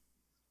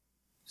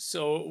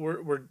So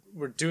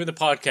we're doing the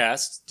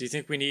podcast. Do you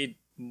think we need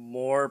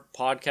more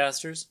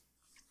podcasters?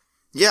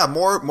 Yeah,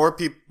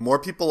 more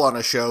people on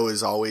a show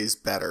is always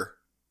better.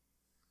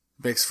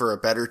 Makes for a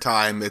better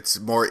time. It's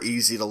more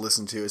easy to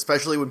listen to,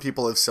 especially when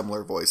people have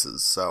similar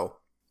voices. So,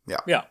 yeah.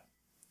 Yeah,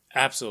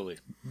 absolutely.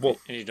 Well,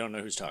 and you don't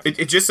know who's talking.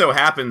 It just so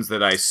happens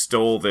that I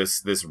stole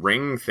this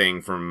ring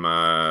thing from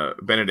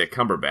Benedict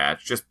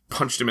Cumberbatch. Just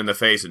punched him in the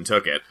face and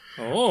took it.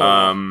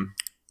 Oh.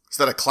 Is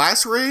that a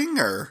class ring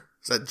or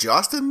is that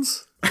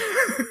Justin's?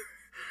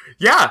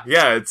 Yeah,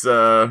 it's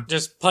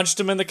just punched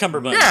him in the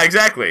cummerbund. Yeah,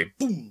 exactly.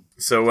 Boom.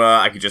 So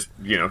I could just,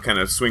 kind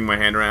of swing my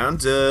hand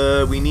around.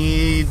 We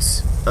need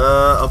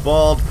a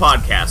bald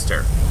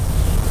podcaster.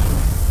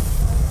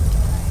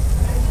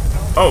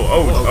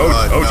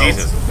 Oh, no.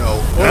 Jesus. No.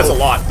 That's a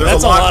lot.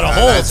 That's a lot of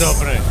holes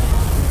opening.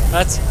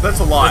 That's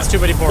a lot. That's too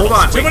many portals.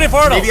 Hold on. Too many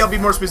portals. Maybe I'll be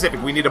more specific.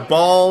 We need a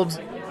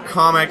bald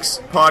comics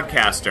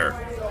podcaster.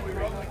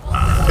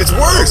 It's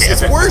worse.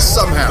 It's worse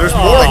somehow. There's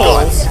more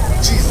holes.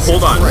 Jesus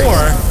Hold on.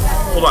 Christ.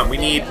 Hold on. We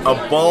need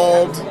a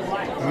bald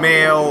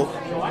male,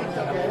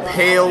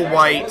 pale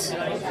white,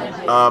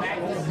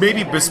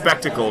 maybe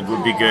bespectacled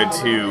would be good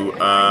too.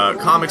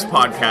 Comics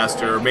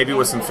podcaster, maybe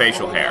with some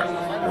facial hair.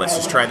 Let's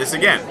just try this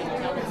again.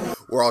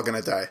 We're all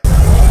gonna die.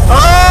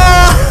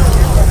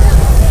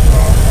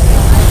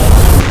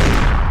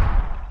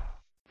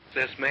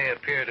 This may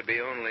appear to be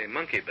only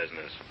monkey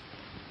business,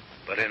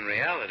 but in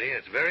reality,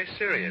 it's very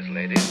serious,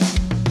 ladies.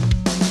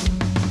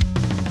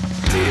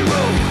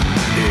 Zero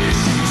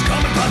Issues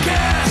Comic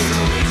Podcast.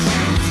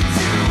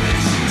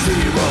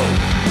 Zero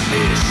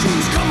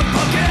Issues Comic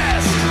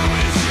Podcast.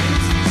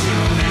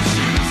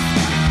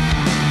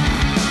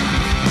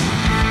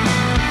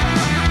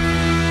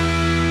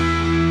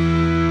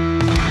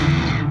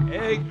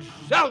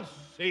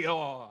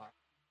 Excelsior!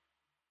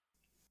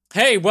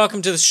 Hey,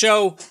 welcome to the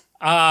show.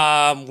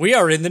 We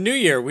are in the new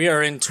year. We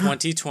are in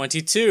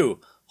 2022.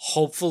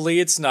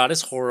 Hopefully it's not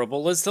as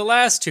horrible as the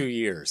last 2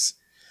 years.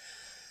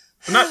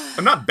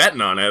 I'm not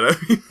betting on it.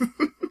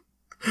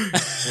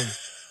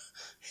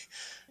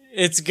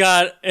 It's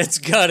got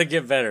to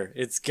get better.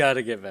 It's got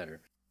to get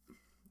better.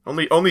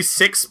 Only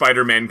 6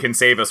 Spider-Men can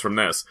save us from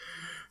this.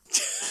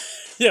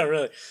 Yeah,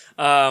 really.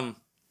 And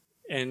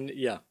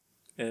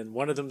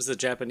one of them is the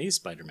Japanese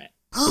Spider-Man.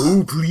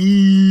 Oh,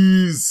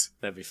 please.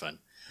 That'd be fun.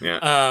 Yeah.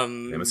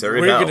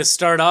 We're going to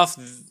start off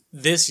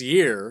this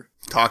year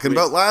talking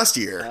about last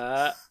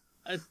year.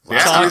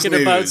 Talking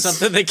about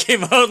something that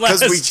came out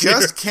last year. Because we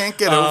just can't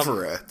get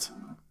over it.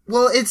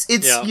 Well, it's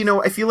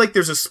I feel like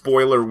there's a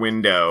spoiler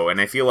window,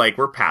 and I feel like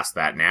we're past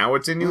that now.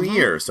 It's a new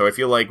year, so I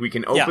feel like we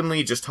can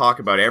openly just talk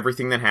about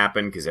everything that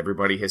happened, because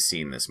everybody has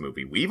seen this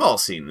movie. We've all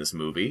seen this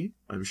movie.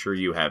 I'm sure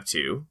you have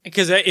too.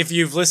 Because if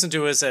you've listened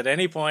to us at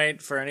any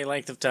point for any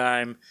length of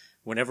time,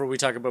 whenever we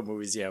talk about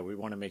movies, we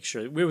want to make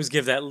sure we always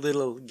give that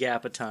little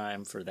gap of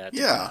time for that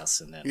to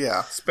pass, and then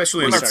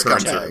especially in the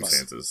current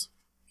circumstances.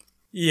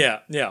 Yeah.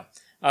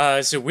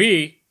 So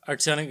we are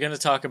going to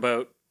talk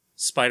about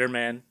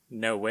Spider-Man: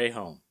 No Way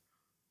Home.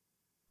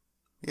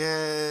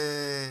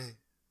 Yay!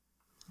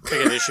 I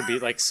figure there should be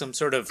like some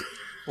sort of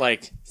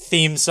like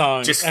theme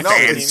song.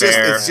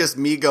 It's just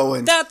me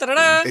going. Da, da, da,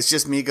 da. It's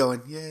just me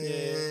going.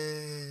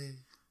 Yay!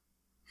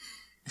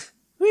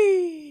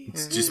 Whee!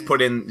 It's just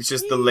put in. It's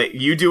just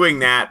you doing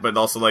that, but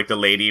also like the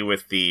lady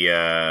with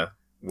the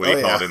what do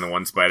you call it in the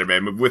one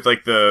Spider-Man with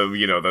like the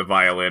the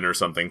violin or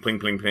something. Pling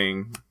pling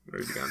pling.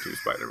 Where's he gone to,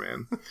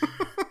 Spider-Man?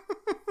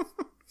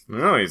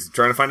 No, he's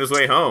trying to find his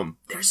way home.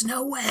 There's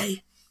no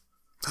way.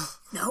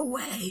 No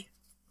way.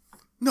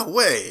 No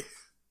way.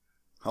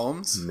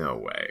 Holmes? No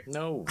way.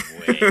 No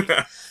way.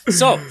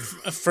 So,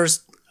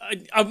 first,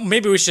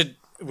 maybe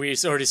we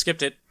already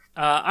skipped it.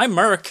 I'm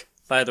Merc,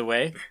 by the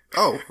way.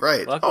 Oh,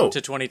 right. Welcome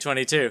to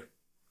 2022.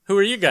 Who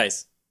are you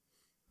guys?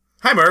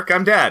 Hi, Merc.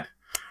 I'm Dad.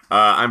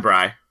 I'm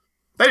Bri.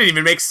 That didn't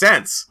even make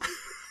sense.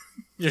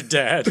 Your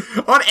dad.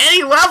 On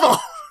any level!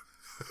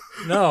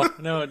 No,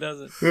 it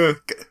doesn't.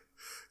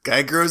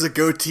 Guy grows a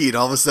goatee and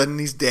all of a sudden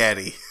he's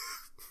daddy.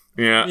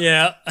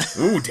 Yeah.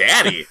 Ooh,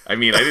 daddy. I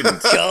mean, I didn't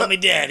call me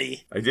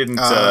daddy. I didn't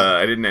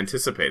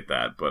anticipate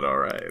that, but all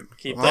right.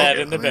 Keep that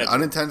in the bed.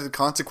 Unintended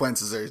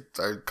consequences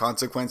are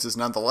consequences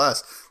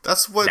nonetheless.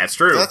 That's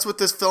true. That's what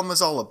this film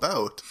is all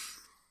about.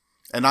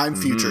 And I'm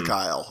future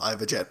Kyle. I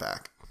have a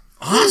jetpack.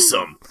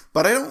 Awesome.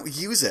 But I don't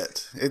use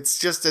it.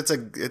 It's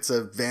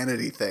a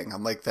vanity thing.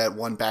 I'm like that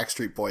one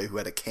Backstreet Boy who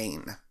had a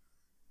cane.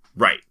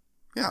 Right.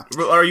 Yeah.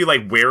 Are you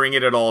like wearing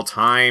it at all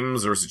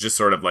times, or is it just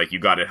sort of like you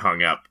got it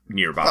hung up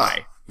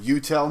nearby? You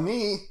tell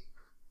me.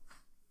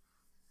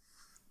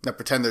 Now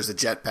pretend there's a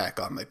jetpack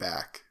on my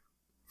back.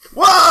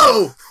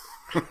 Whoa!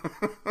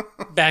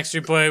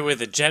 Backstreet Boy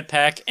with a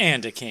jetpack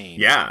and a cane.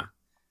 Yeah.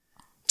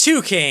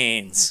 2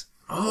 canes.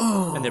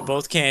 Oh. And they're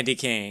both candy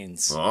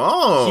canes.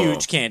 Oh.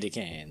 Huge candy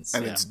canes.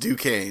 And it's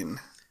Duquesne.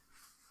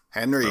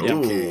 Henry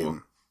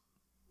Duquesne.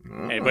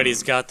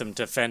 Anybody's got them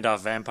to fend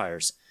off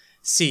vampires.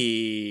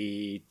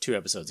 See 2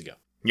 episodes ago.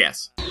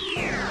 Yes.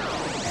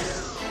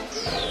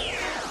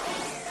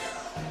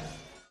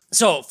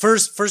 So,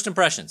 first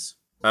impressions.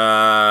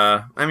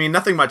 I mean,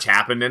 nothing much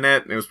happened in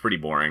it. It was pretty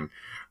boring.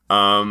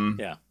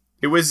 Yeah.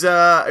 It was,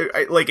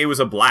 it was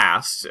a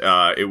blast.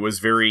 It was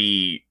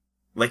very,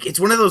 like, it's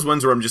one of those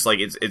ones where I'm just like,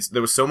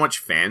 there was so much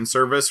fan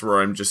service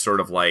where I'm just sort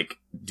of like,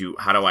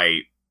 how do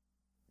I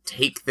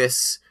take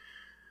this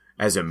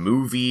as a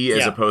movie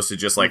as opposed to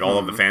just like all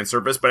of the fan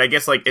service? But I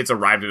guess like it's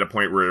arrived at a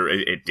point where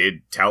it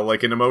did tell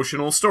like an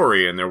emotional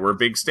story, and there were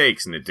big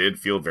stakes, and it did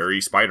feel very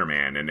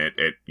Spider-Man, and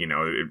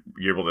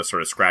you're able to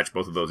sort of scratch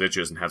both of those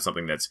itches and have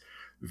something that's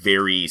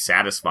very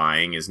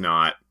satisfying is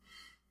not,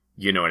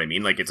 you know what I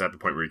mean? Like, it's at the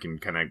point where you can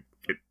kind of,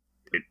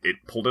 it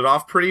pulled it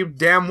off pretty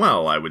damn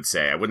well, I would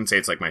say. I wouldn't say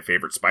it's like my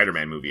favorite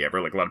Spider-Man movie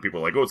ever. Like, a lot of people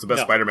are like, oh, it's the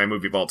best Spider-Man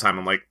movie of all time.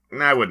 I'm like,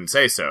 nah, I wouldn't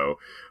say so.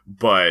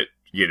 But,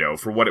 you know,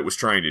 for what it was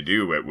trying to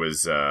do, it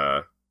was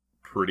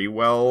pretty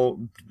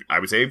well, I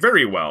would say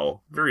very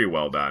well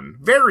done.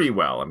 Very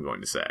well, I'm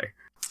going to say.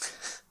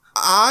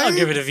 I'll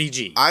give it a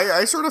VG.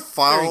 I sort of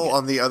fall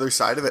on the other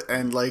side of it,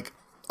 and like,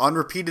 on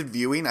repeated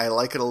viewing, I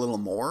like it a little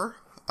more.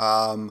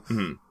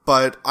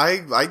 But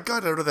I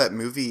got out of that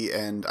movie,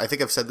 and I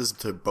think I've said this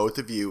to both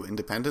of you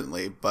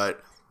independently,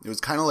 but it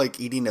was kind of like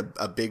eating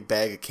a big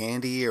bag of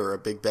candy or a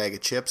big bag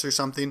of chips or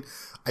something.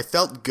 I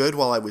felt good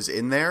while I was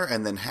in there,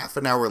 and then half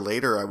an hour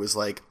later, I was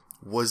like,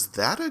 was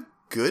that a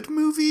good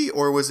movie,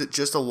 or was it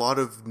just a lot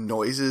of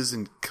noises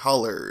and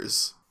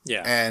colors?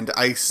 Yeah. And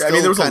I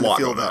still kind of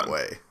feel that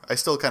way. I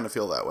still kind of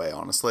feel that way,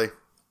 honestly.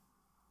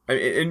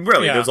 And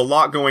really, there's a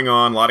lot going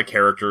on, a lot of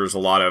characters, a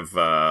lot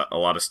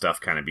of stuff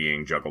kind of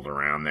being juggled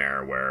around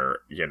there. Where,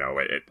 you know,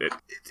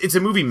 it's a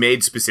movie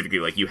made specifically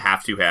like you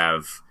have to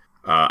have,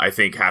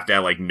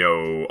 like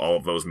know all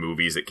of those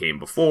movies that came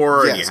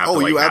before, and you have to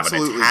like have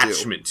an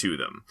attachment to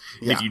them.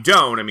 Yeah. If you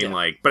don't, I mean,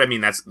 but I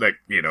mean that's like,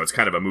 you know, it's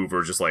kind of a move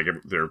where just like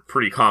they're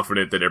pretty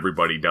confident that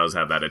everybody does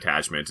have that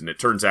attachment, and it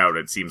turns out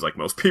it seems like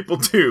most people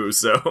do.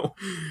 So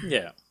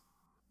yeah.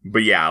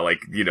 But yeah,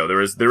 like, you know,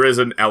 there is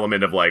an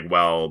element of like,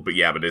 well, but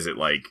is it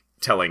like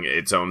telling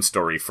its own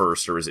story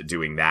first, or is it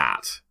doing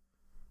that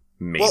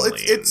mainly? Well,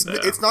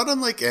 it's not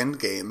unlike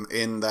Endgame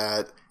in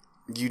that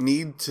you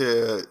need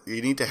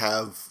to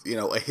have, you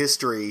know, a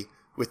history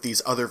with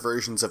these other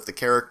versions of the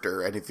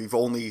character, and if you've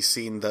only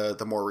seen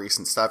the more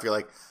recent stuff, you're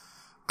like,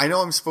 I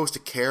know I'm supposed to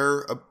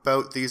care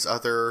about these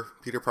other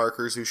Peter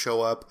Parkers who show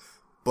up,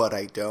 but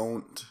I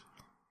don't.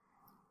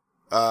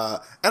 I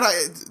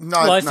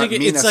think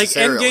it's like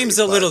Endgame's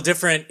a little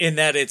different in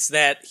that it's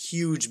that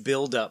huge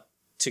build up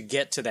to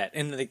get to that,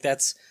 and like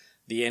that's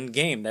the end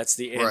game, that's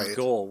the end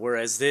goal.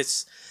 Whereas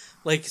this,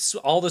 like,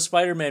 all the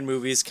Spider-Man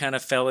movies kind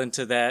of fell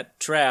into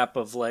that trap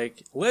of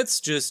like, let's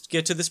just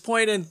get to this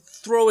point and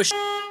throw a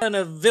ton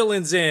of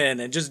villains in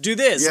and just do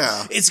this.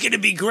 Yeah, it's gonna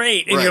be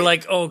great, and you're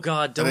like, oh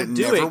god, don't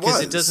do it,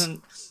 because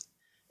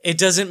it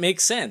doesn't make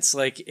sense.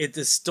 Like,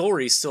 the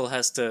story still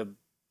has to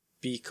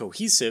be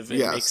cohesive and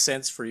make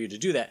sense for you to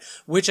do that,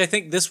 which I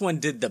think this one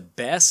did the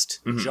best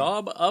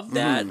job of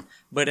that,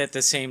 but at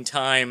the same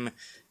time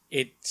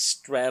it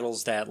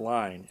straddles that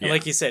line. And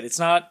like you said,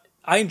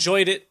 I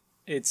enjoyed it.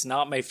 It's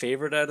not my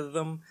favorite out of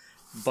them,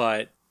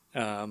 but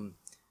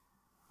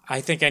I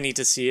think I need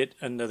to see it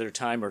another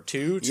time or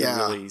two to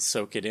really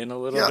soak it in a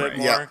little bit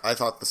more. Yeah, I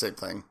thought the same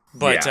thing.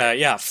 But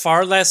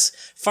far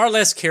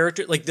less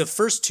character. Like the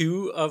first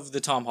two of the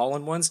Tom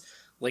Holland ones,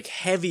 like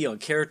heavy on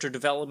character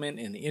development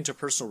and the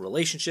interpersonal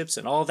relationships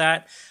and all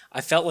that.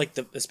 I felt like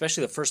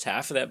especially the first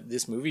half of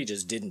this movie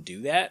just didn't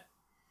do that.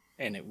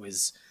 And it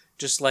was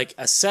just like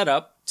a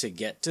setup to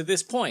get to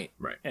this point.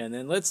 Right. And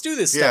then let's do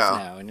this stuff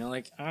now. And you're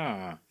like,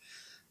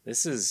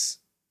 this is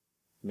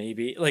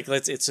maybe like,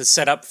 it's a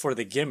setup for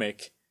the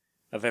gimmick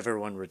of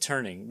everyone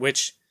returning,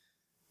 which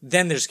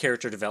then there's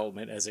character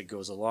development as it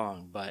goes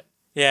along. But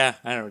yeah,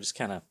 I don't know, just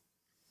kind of.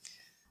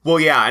 Well,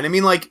 yeah. And I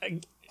mean,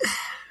 like,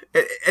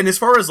 and as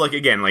far as like,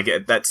 again, like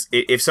that's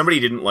if somebody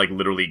didn't like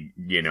literally,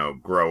 you know,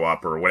 grow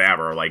up or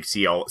whatever, like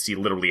see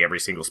literally every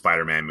single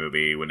Spider-Man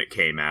movie when it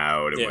came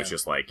out, it was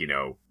just like, you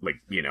know,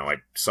 I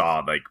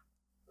saw, like,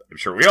 I'm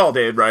sure we all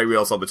did, right? We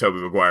all saw the Tobey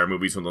Maguire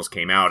movies when those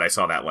came out. I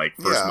saw that like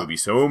first movie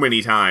so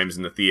many times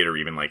in the theater,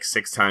 even like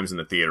 6 times in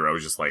the theater. I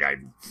was just like,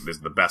 this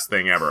is the best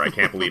thing ever. I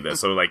can't believe this.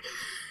 So like,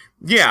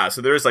 yeah,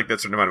 so there is like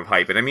that certain amount of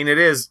hype, and I mean, it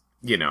is,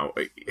 you know,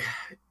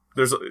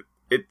 there's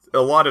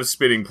a lot of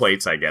spinning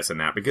plates, I guess, in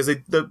that, because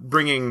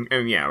bringing,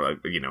 and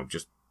you know,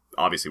 just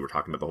obviously we're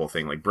talking about the whole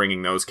thing, like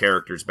bringing those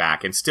characters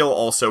back and still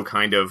also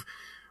kind of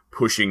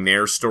pushing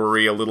their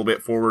story a little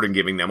bit forward and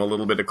giving them a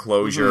little bit of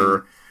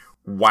closure,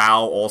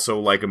 while also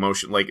like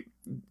emotion, like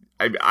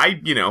I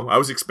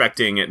was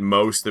expecting at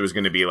most there was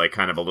going to be like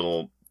kind of a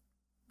little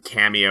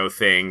cameo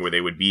thing where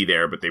they would be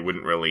there, but they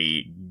wouldn't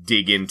really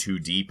dig in too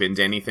deep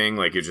into anything.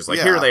 Like, it's just like,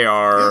 here they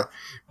are,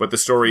 but the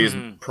story is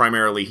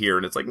primarily here.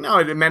 And it's like, no,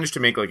 it managed to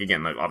make, like,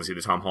 again, like, obviously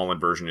the Tom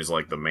Holland version is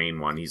like the main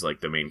one. He's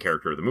like the main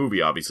character of the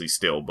movie, obviously,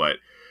 still, but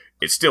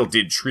it still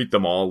did treat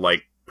them all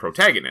like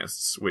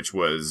protagonists, which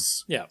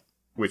was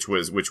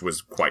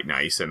quite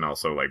nice, and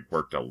also like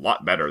worked a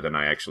lot better than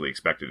I actually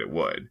expected it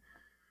would.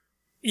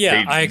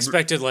 Yeah, I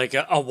expected like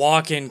a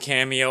walk-in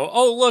cameo.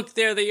 Oh, look,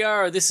 there they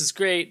are. This is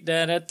great.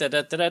 Da da da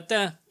da da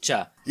da.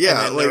 Cha.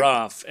 Yeah, and then they're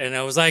off, and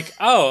I was like,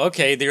 oh,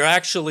 okay. They're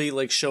actually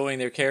like showing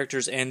their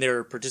characters, and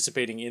they're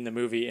participating in the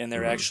movie, and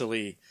they're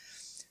actually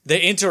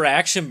the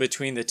interaction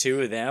between the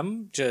two of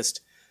them.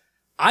 Just,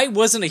 I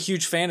wasn't a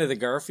huge fan of the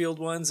Garfield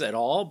ones at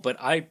all, but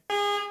I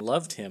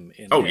loved him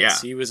in this. Yeah,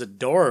 he was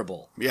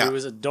adorable. Yeah, he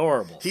was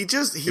adorable. He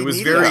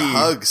needed a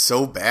hug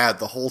so bad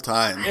the whole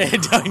time.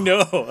 And I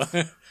know.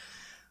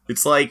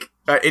 It's like,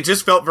 it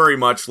just felt very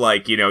much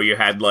like, you know, you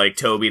had, like,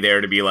 Toby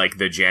there to be, like,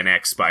 the Gen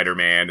X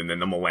Spider-Man, and then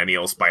the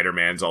Millennial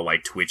Spider-Man's all,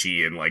 like,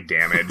 twitchy and, like,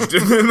 damaged.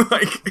 And then,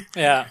 like,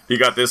 you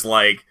got this,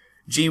 like,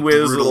 gee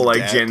whiz little,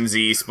 like, Gen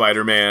Z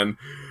Spider-Man.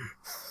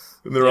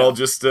 And they're all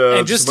just,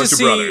 and just a bunch of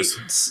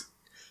brothers.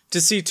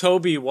 To see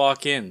Toby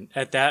walk in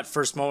at that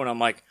first moment, I'm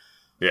like,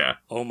 yeah.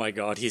 Oh my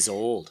God, he's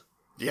old.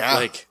 Yeah.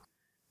 Like,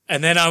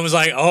 and then I was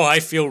like, oh,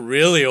 I feel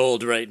really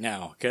old right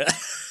now.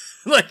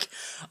 Like,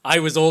 I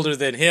was older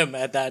than him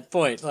at that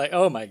point. Like,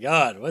 oh my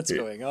God, what's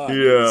going on?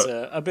 Yeah. It's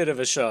a bit of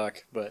a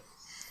shock, but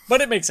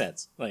it makes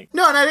sense. Like,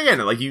 no, and again,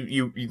 like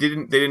you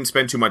didn't, they didn't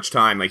spend too much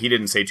time. Like, he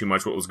didn't say too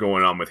much what was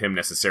going on with him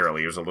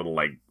necessarily. There's a little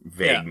like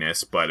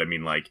vagueness, but I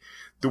mean, like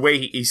the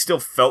way he still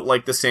felt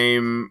like the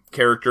same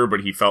character, but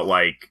he felt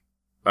like,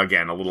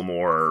 again, a little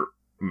more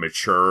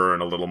mature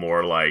and a little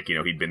more like, you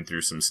know, he'd been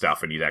through some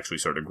stuff and he'd actually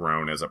sort of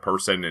grown as a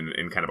person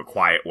in kind of a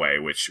quiet way,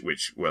 which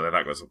well, I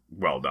thought was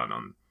well done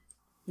on.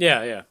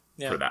 Yeah.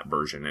 For that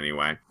version,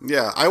 anyway.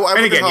 Yeah, I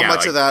wonder how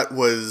much of that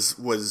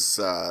was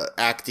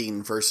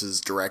acting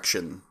versus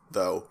direction,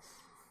 though.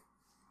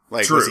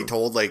 Like, was he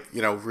told, like,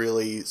 you know,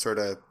 really sort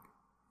of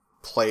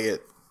play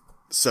it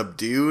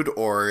subdued,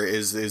 or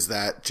is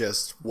that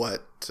just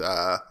what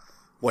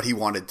he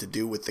wanted to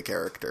do with the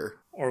character?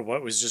 Or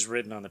what was just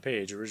written on the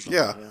page originally.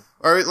 Yeah.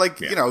 Or, like,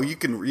 you know, you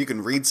can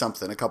read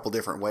something a couple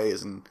different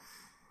ways, and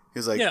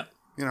he's like,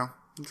 you know,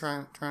 I'm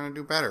trying to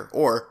do better.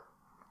 Or,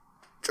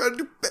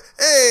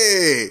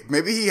 hey!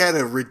 Maybe he had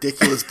a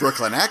ridiculous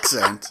Brooklyn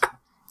accent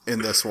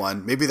in this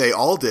one. Maybe they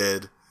all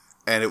did,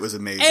 and it was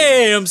amazing.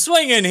 Hey, I'm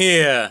swinging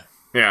here!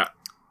 Yeah.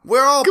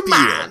 We're all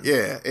Peter.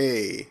 Yeah,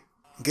 hey.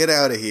 Get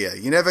out of here.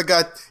 You never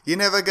got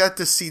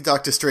to see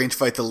Doctor Strange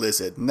fight the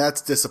lizard, and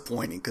that's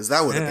disappointing, because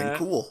that would have been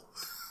cool.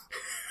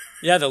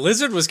 Yeah, the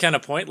lizard was kind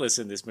of pointless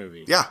in this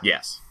movie. Yeah.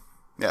 Yes.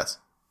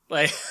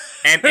 Like,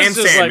 and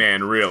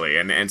Sandman, like, really,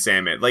 and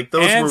Sandman, like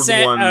those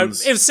were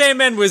ones. If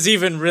Sandman was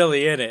even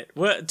really in it,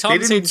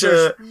 Tom St.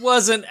 Church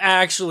wasn't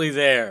actually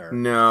there.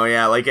 No,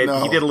 yeah, like he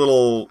did a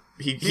little.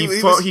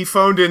 He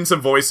phoned in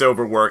some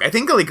voiceover work. I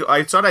think like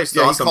I thought I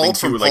saw something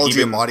too. Like Paul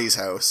Giamatti's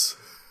house.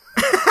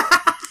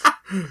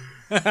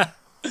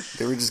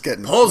 They were just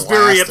getting. Paul's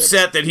very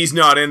upset that he's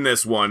not in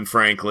this one,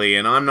 frankly,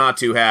 and I'm not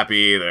too happy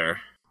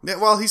either. Yeah,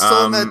 well, he's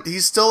still in that.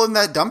 He's still in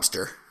that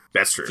dumpster.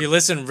 That's true. If you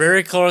listen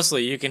very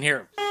closely, you can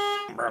hear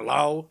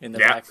Merlot in the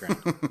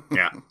background.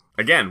 Yeah.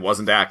 Again,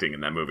 wasn't acting in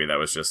that movie. That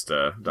was just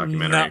a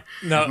documentary.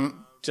 No,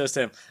 just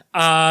him.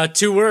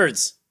 2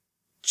 words.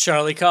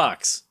 Charlie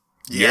Cox.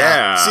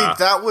 Yeah.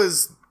 See, that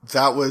was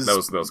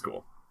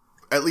cool.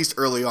 At least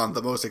early on,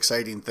 the most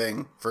exciting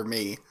thing for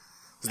me.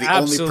 Was the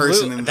only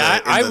person in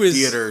the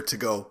theater to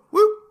go,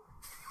 whoop.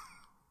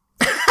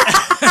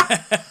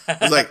 I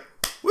was like,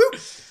 whoop.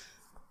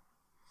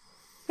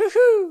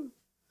 Woohoo.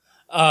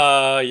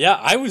 Yeah,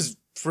 I was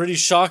pretty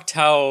shocked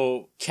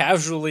how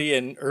casually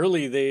and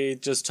early they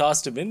just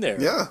tossed him in there.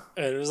 Yeah.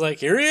 And it was like,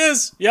 here he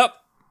is. Yep.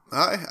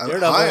 Hi,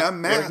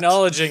 I'm Matt. They're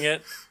acknowledging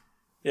it.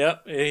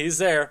 Yep, he's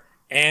there.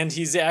 And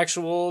he's the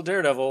actual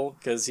Daredevil,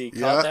 because he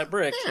caught that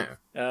brick.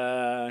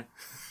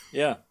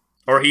 Yeah.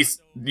 Or he's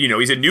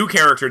a new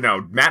character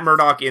now. Matt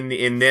Murdock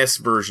in this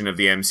version of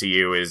the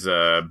MCU is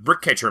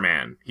Brick Catcher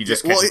Man. He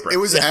just catches bricks.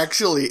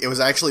 It was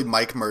actually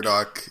Mike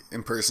Murdock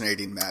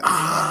impersonating Matt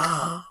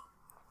Murdock.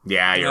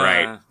 Yeah, you're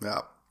right.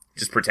 Yeah.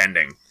 Just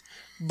pretending.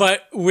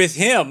 But with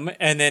him,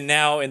 and then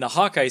now in the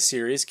Hawkeye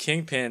series,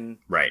 Kingpin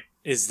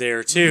is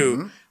there too.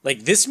 Mm-hmm.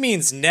 Like, this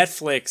means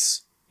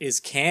Netflix is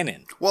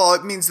canon. Well,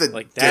 it means that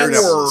like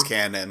Daredevil is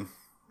canon.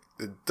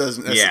 It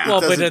doesn't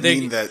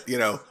mean that, you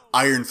know,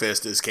 Iron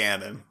Fist is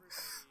canon.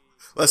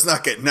 Let's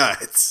not get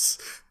nuts.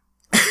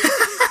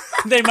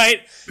 They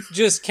might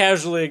just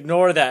casually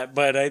ignore that,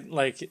 but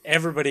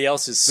everybody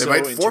else is so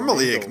They might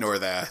formally ignore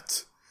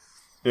that.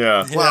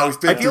 Yeah. Wow,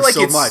 we've been through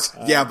so much.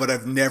 Yeah, but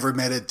I've never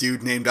met a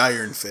dude named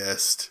Iron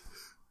Fist.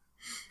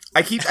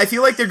 I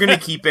feel like they're gonna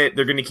keep it.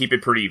 They're gonna keep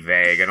it pretty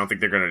vague. I don't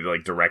think they're gonna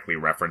like directly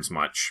reference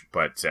much.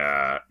 But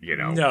you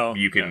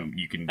can.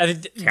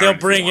 They'll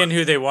bring in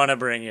who they want to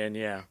bring in.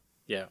 Yeah.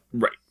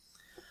 Right.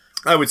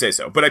 I would say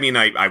so. But I mean,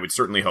 I would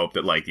certainly hope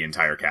that like the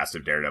entire cast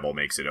of Daredevil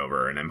makes it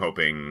over, and I'm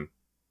hoping.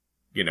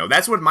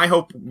 That's what my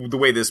hope. The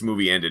way this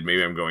movie ended.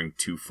 Maybe I'm going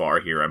too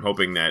far here. I'm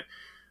hoping that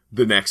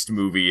the next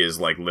movie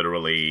is like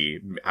literally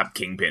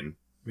Kingpin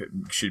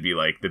should be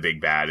like the big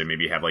bad, and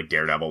maybe have like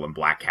Daredevil and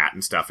Black Cat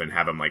and stuff, and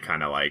have him like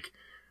kind of like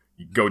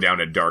go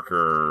down a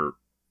darker,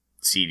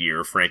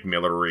 seedier Frank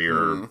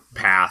Miller-y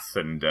path,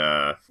 and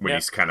when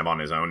he's kind of on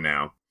his own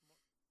now.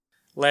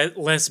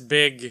 Less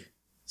big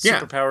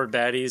superpowered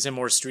baddies and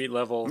more street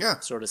level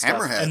sort of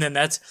stuff. Hammerhead. And then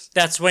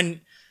that's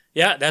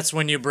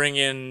when you bring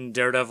in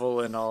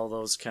Daredevil and all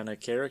those kind of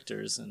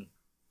characters and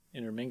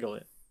intermingle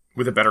it.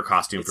 With a better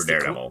costume for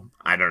Daredevil.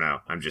 I don't know.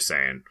 I'm just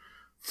saying.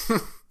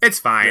 It's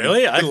fine.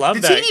 Really? I love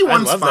the that. The teeny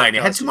one's fine.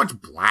 It had too much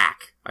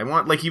black. I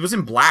want, like, he was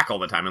in black all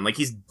the time, and, like,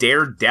 he's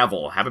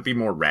Daredevil. Have it be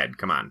more red.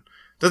 Come on.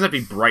 Doesn't have to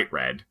be bright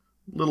red.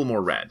 A little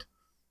more red.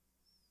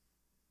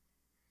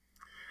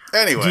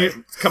 Anyway.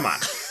 Come on.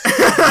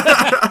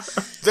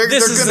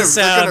 This is the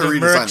sound of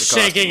Merc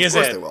shaking his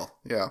head. They will.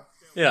 Yeah.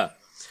 Yeah.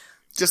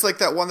 Just like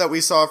that one that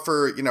we saw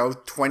for,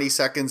 20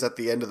 seconds at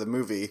the end of the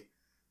movie.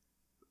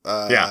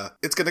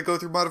 It's going to go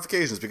through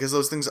modifications because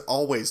those things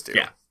always do.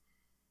 Yeah.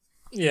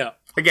 Yeah.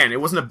 Again,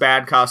 it wasn't a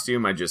bad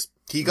costume.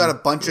 He got a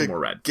bunch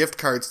of gift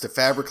cards to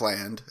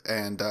Fabricland,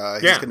 and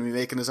he's going to be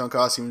making his own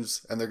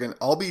costumes, and they're going to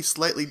all be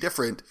slightly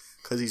different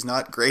because he's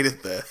not great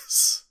at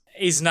this.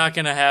 He's not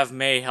going to have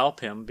May help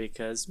him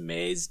because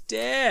May's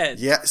dead.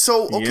 Yeah.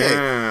 So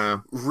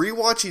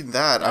rewatching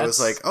that, I was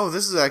like, oh,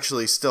 this is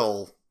actually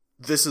still.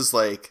 This is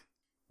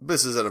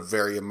at a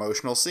very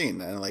emotional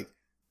scene, and like.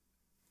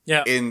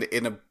 Yeah.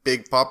 In a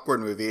big popcorn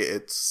movie,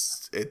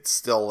 it's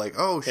still like,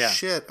 oh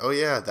shit, oh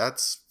yeah,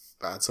 that's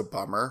a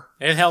bummer.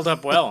 It held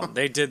up well.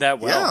 They did that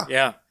well.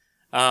 Yeah.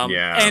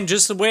 And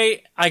just the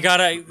way I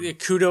got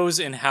kudos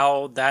in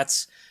how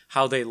that's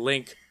how they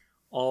link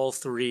all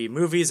three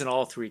movies and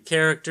all three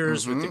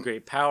characters with the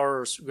great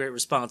power, great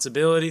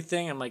responsibility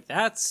thing. I'm like,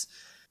 that's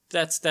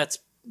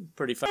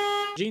pretty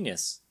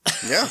genius.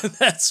 Yeah.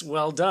 That's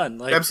well done.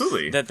 Like,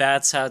 absolutely.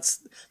 That's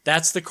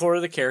the core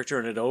of the character,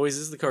 and it always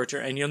is the character.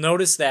 And you'll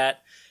notice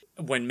that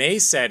when May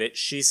said it,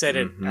 she said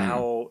it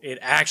how it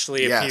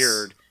actually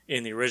appeared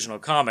in the original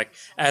comic,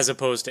 as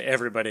opposed to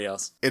everybody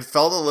else. It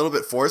felt a little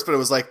bit forced, but it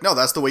was like, no,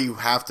 that's the way you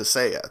have to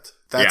say it.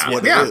 That's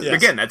what it is. Yes.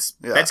 Again,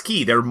 that's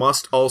key. There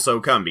must also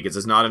come, because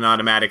it's not an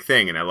automatic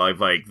thing, and I love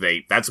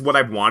that's what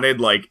I've wanted,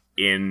 like,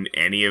 in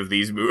any of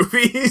these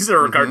movies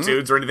or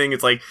cartoons or anything.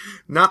 It's like,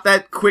 not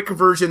that quick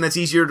version that's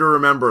easier to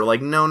remember.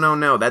 Like,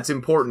 no, that's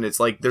important. It's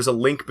like, there's a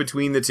link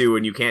between the two,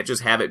 and you can't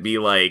just have it be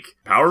like,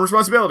 power and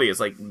responsibility. It's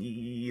like,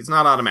 it's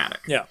not automatic.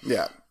 Yeah.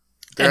 Yeah.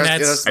 And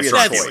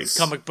that's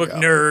comic book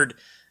nerd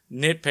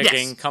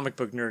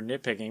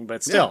nitpicking,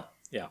 but still,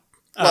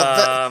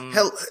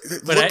 Well,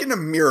 look in a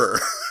mirror.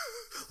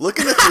 Look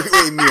in a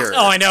three-way mirror.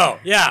 Oh, I know.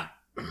 Yeah.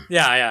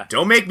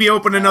 Don't make me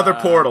open another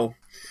portal.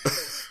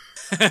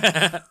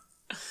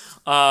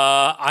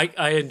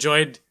 I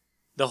enjoyed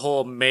the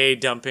whole May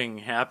dumping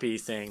Happy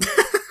thing,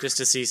 just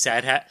to see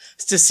sad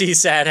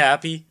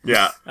Happy.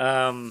 Yeah.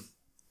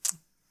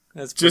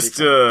 That's just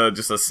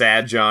a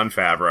sad Jon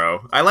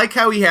Favreau. I like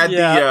how he had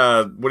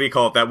the what do you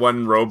call it? That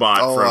one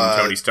robot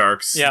from Tony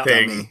Stark's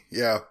thing. Dummy.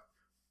 Yeah.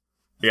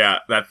 Yeah,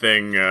 that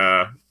thing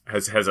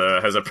has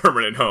a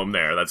permanent home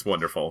there. That's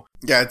wonderful.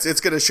 Yeah,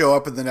 it's going to show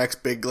up in the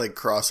next big like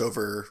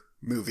crossover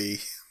movie.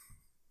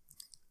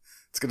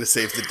 It's going to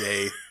save the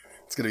day.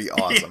 It's going to be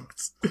awesome.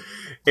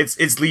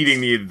 It's leading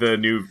the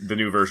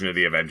new version of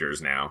the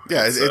Avengers now.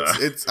 Yeah,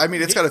 it's I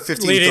mean, it's got a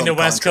 15 leading the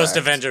West contract. Coast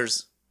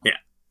Avengers.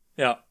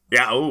 Yeah.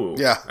 Oh,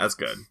 yeah. That's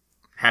good.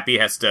 Happy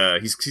has to.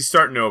 He's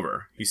starting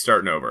over.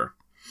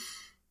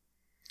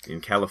 In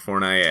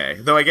California.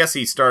 Though I guess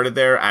he started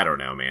there. I don't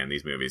know, man.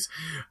 These movies.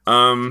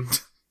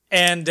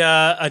 And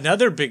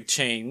another big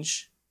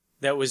change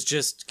that was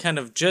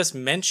just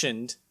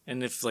mentioned,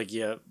 and if like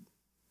you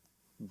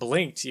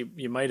blinked,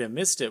 you might have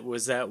missed it,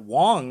 was that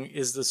Wong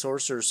is the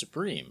Sorcerer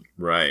Supreme.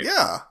 Right.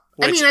 Yeah.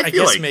 Which I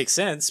guess makes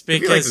sense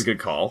because it's a good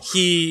call.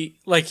 He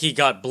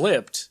got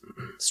blipped.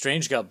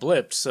 Strange got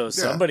blipped, so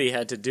somebody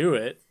had to do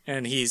it,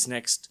 and he's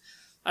next.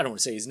 I don't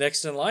want to say he's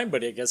next in line,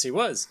 but I guess he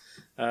was.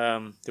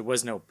 There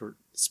was no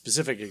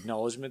specific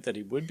acknowledgement that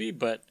he would be,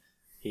 but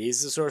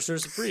he's the Sorcerer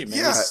Supreme.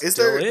 Yeah, is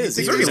there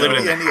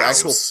any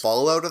actual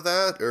fallout of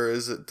that, or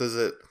does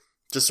it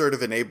just sort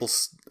of enable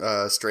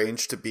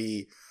Strange to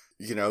be,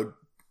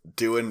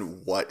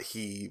 doing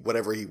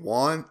whatever he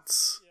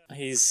wants?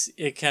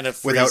 It kind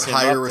of without frees him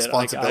higher up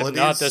responsibilities. I'm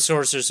not the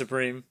Sorcerer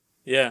Supreme.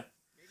 Yeah,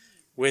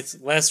 with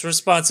less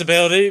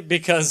responsibility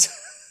because.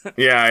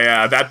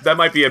 yeah, that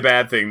might be a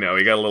bad thing though.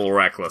 He got a little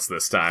reckless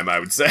this time, I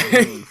would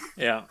say.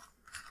 Yeah.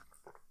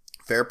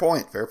 Fair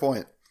point.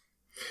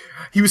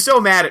 He was so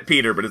mad at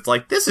Peter, but it's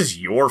like, this is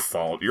your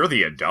fault. You're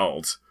the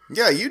adult.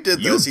 Yeah, you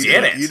did this. You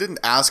did it. You didn't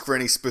ask for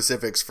any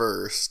specifics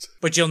first.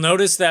 But you'll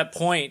notice that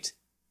point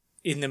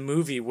in the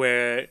movie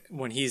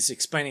when he's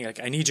explaining, like,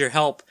 I need your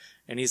help.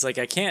 And he's like,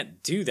 I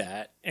can't do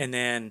that. And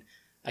then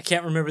I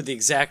can't remember the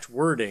exact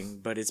wording,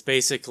 but it's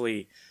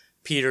basically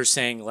Peter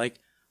saying, like,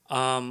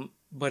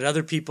 but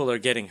other people are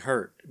getting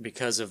hurt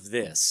because of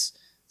this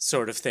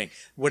sort of thing.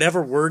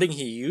 Whatever wording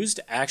he used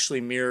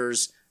actually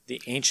mirrors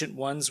the Ancient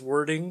One's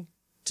wording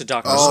to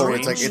Doctor Strange.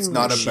 It's like, it's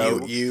not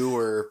about you,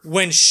 or...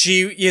 When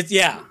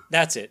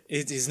that's it.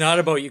 It's not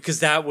about you, because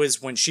that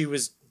was when she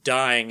was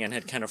dying and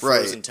had kind of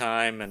frozen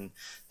time, and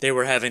they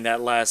were having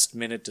that last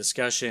minute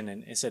discussion,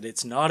 and he said,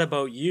 it's not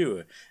about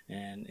you.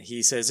 And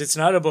he says, it's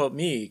not about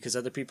me, because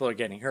other people are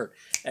getting hurt.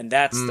 And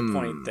that's the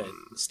point that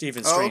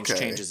Stephen Strange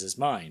changes his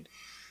mind.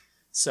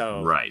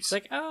 So it's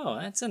like, oh,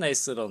 that's a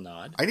nice little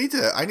nod. I need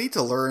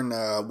to learn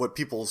what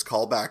people's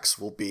callbacks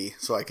will be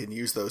so I can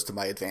use those to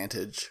my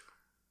advantage.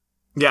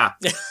 Yeah.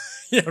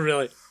 Yeah,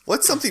 really.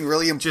 What's something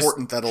really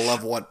important that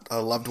a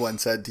loved one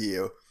said to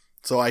you,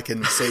 so I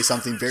can say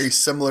something very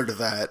similar to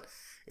that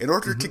in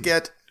order to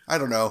get, I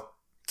don't know,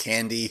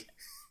 candy.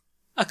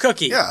 A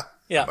cookie. Yeah.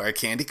 Yeah. Or a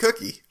candy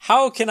cookie.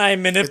 How can I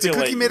manipulate? It's a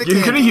cookie made of You're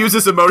candy. going to use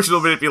this emotional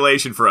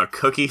manipulation for a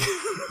cookie?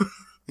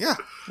 Yeah.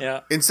 Yeah.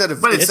 Instead of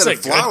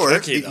flour,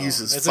 cookie, it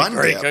uses it's Fun a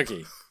great Dip.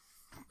 cookie.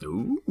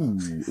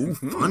 Ooh,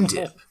 Fun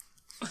Dip.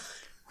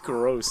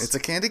 Gross. It's a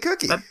candy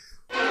cookie.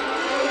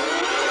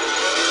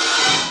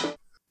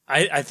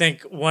 I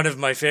think one of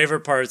my favorite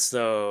parts,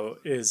 though,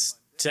 is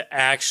to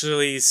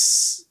actually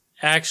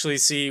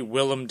see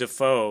Willem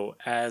Dafoe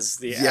as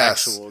the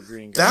actual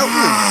Green Goblin.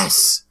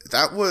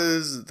 That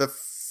was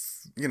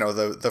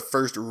the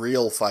first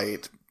real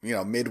fight,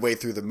 midway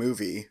through the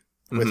movie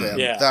with him.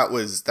 Yeah. That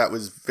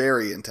was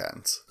very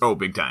intense. Oh,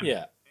 big time.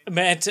 Yeah.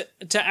 Man,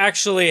 to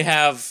actually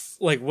have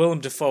like Willem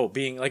Dafoe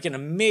being like an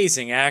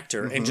amazing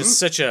actor and just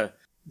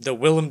the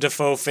Willem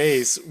Dafoe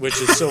face, which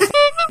is so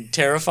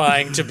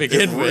terrifying to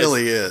begin with. It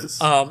really is.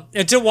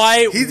 And to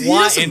why he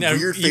has some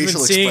weird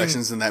facial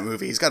expressions in that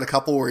movie. He's got a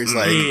couple where he's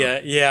like,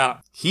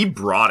 he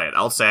brought it.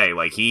 I'll say,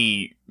 like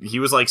he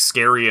was like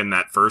scary in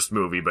that first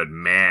movie, but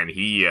man,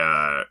 he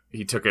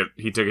took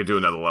it to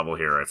another level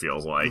here. I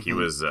feels like he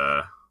was.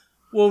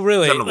 Well,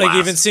 really, like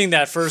even seeing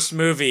that first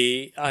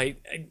movie, I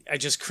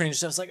just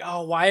cringed. I was like,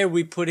 oh, why are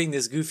we putting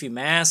this goofy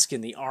mask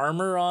and the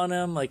armor on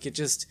him? Like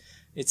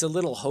it's a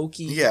little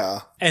hokey.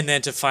 Yeah. And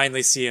then to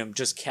finally see him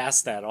just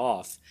cast that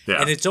off. Yeah.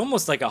 And it's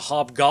almost like a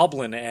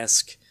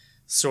Hobgoblin-esque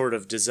sort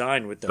of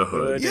design with the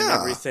hood and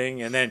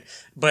everything. And then,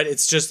 but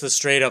it's just the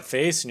straight up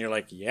face. And you're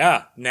like,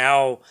 yeah,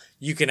 now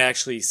you can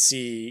actually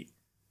see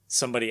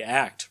somebody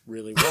act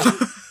really well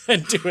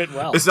and do it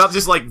well. It's not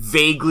just like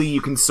vaguely you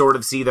can sort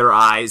of see their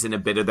eyes and a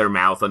bit of their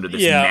mouth under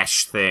this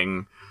mesh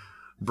thing.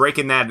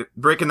 Breaking that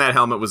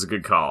helmet was a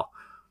good call.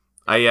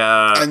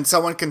 And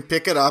someone can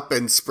pick it up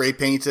and spray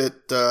paint it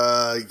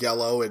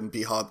yellow and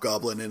be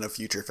Hobgoblin in a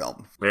future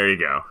film. There you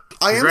go.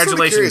 I am sort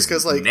of curious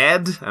because, like,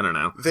 Ned, I don't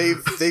know.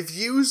 They've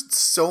used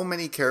so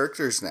many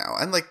characters now,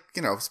 and like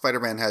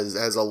Spider-Man has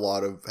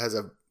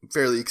a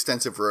fairly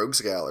extensive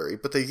rogues gallery,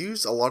 but they've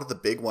used a lot of the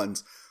big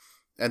ones,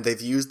 and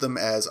they've used them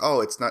as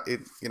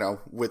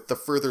with the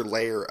further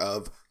layer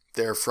of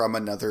they're from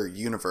another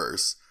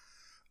universe.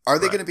 Are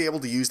they going to be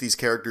able to use these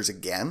characters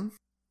again?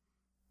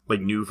 Like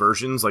new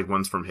versions, like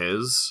ones from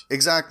his?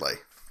 Exactly.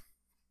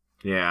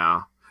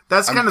 Yeah.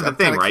 That's kind of the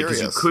thing, right?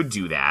 Because you could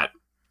do that.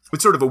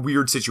 It's sort of a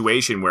weird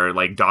situation where,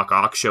 like, Doc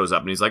Ock shows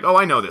up and he's like, oh,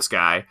 I know this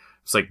guy.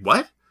 It's like,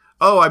 what?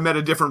 Oh, I met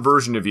a different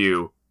version of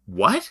you.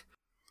 What?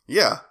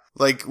 Yeah.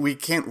 Like, we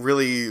can't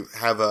really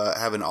have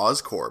an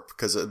Oscorp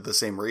because of the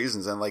same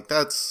reasons. And, like,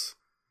 that's,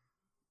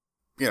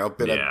 been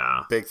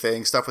a big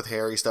thing. Stuff with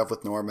Harry, stuff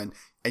with Norman.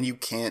 And you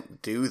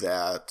can't do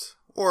that.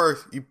 Or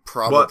you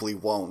probably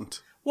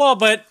won't. Well,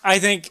 but I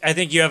think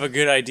you have a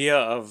good idea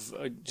of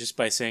just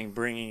by saying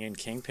bringing in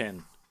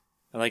Kingpin.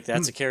 Like,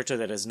 that's a character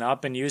that has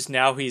not been used.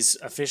 Now he's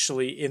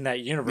officially in that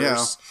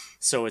universe. Yeah.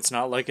 So it's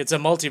not like it's a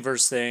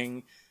multiverse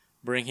thing.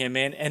 Bring him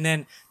in. And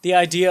then the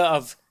idea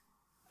of,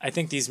 I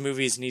think these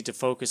movies need to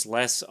focus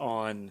less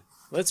on,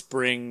 let's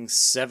bring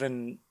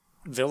 7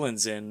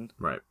 villains in.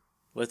 Right.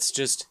 Let's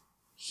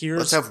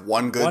have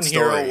one good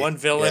hero, story. one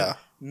villain,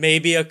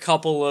 maybe a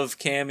couple of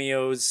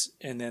cameos,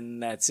 and then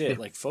that's it.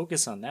 Like,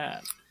 focus on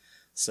that.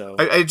 So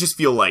I just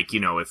feel like,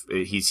 if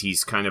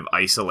he's kind of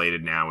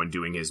isolated now and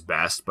doing his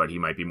best, but he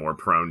might be more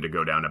prone to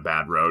go down a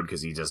bad road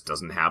because he just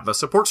doesn't have a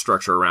support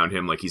structure around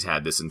him like he's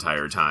had this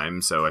entire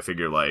time. So I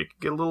figure, like,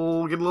 get a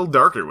little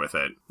darker with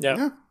it.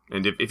 Yeah.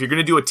 And if you're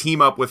going to do a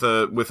team up with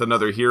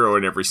another hero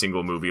in every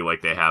single movie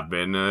like they have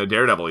been,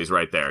 Daredevil, he's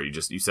right there.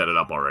 You set it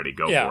up already.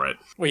 Go for it.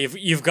 Well,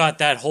 you've got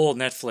that whole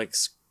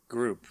Netflix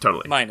group.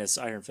 Totally. Minus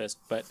Iron Fist,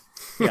 but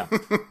yeah.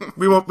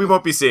 we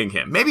won't be seeing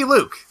him. Maybe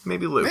Luke.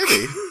 Maybe.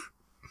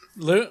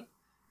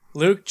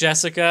 Luke,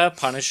 Jessica,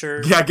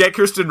 Punisher. Yeah, get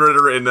Kristen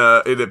Ritter in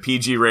a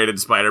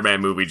PG-rated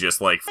Spider-Man movie, just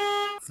like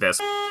this,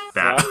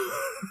 that.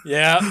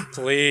 Yeah,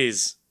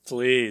 please.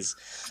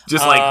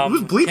 Just like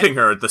who's bleeping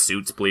her? The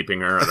suit's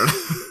bleeping her.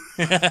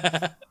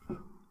 I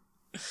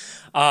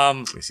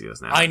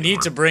don't know. I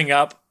need to bring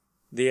up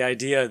the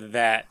idea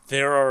that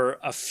there are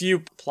a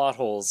few plot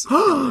holes.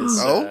 In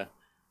this,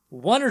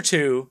 one or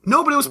two.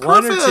 No, but it was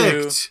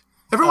perfect.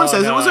 Everyone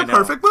says it was a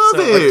perfect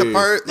movie. So,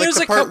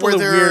 the part where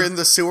they're in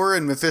the sewer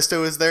and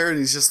Mephisto is there and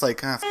he's just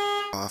like,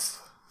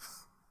 off.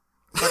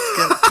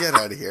 Get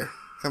out of here.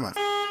 Come on.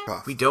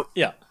 Off. We don't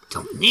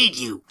need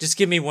you. Just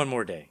give me one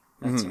more day.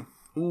 That's it.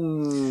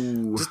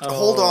 Ooh. Just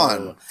hold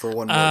on for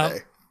one more day.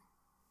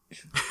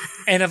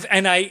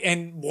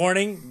 And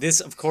warning,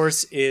 this of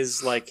course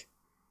is like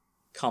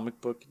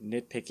comic book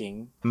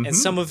nitpicking, and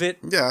some of it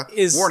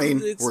is warning.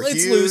 It's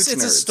huge loose. nerds.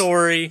 It's a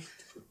story.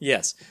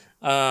 Yes.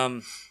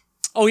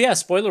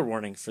 Spoiler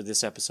warning for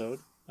this episode.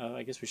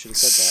 I guess we should have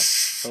said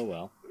that. Oh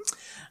well.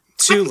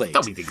 Too late.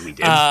 Don't we think we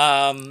did?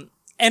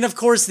 And of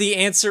course, the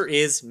answer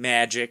is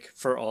magic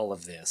for all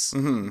of this.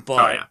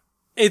 But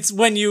it's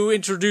when you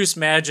introduce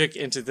magic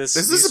into this.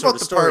 Is this about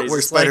the part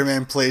where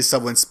Spider-Man plays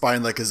someone's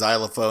spine like a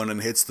xylophone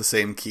and hits the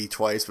same key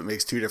twice but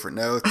makes 2 different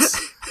notes?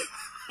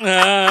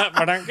 Well,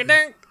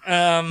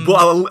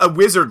 a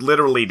wizard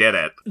literally did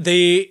it.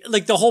 The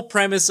whole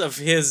premise of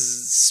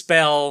his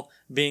spell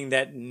being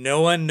that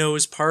no one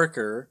knows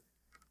Parker,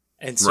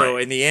 and so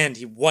in the end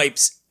he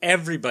wipes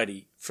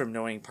everybody from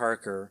knowing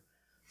Parker.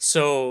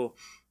 So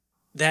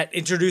that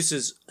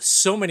introduces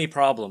so many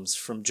problems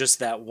from just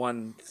that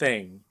one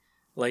thing.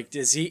 Like,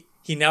 does he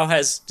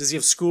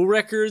have school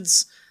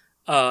records,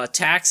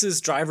 taxes,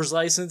 driver's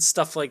license,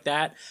 stuff like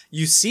that?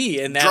 You see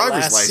in that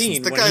last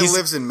scene. The guy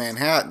lives in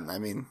Manhattan. I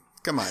mean,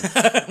 come on.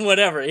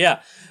 Whatever,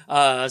 yeah.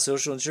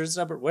 Social insurance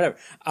number, whatever.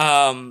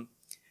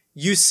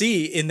 You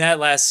see in that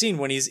last scene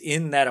when he's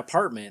in that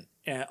apartment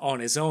on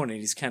his own and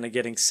he's kind of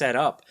getting set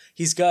up,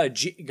 he's got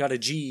a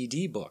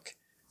GED book.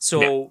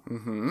 So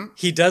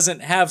he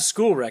doesn't have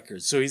school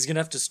records, so he's going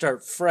to have to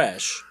start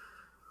fresh.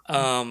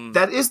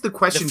 That is the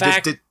question.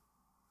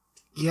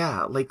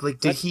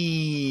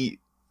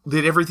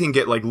 Did everything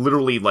get like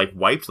literally like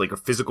wiped? Like a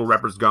physical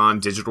record's gone,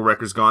 digital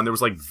record's gone. There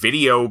was like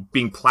video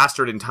being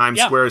plastered in Times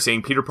Square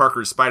saying Peter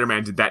Parker is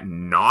Spider-Man. Did that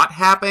not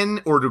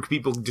happen, or do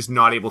people just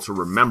not able to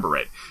remember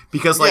it?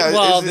 Because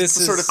it's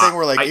the sort of thing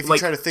where if you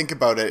try to think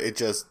about it, it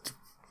just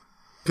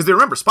because they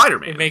remember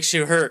Spider-Man. It makes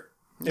you hurt.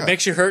 Yeah. It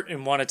makes you hurt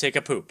and want to take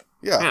a poop.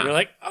 Yeah. You're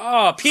like,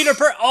 oh, Peter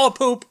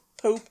poop.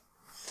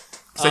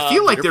 So I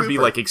feel like there'd be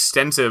like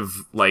extensive,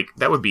 like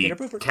that would be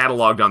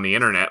cataloged on the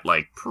internet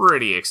like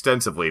pretty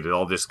extensively to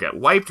all just get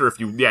wiped. Or if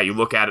you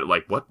look at it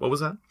like, what was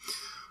that?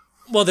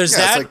 Well, there's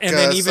that. And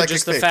then even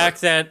just the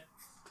fact that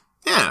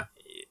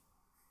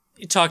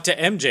you talk to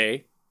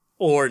MJ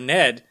or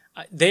Ned,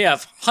 they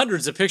have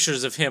hundreds of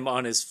pictures of him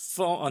on his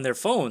phone, on their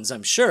phones,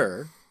 I'm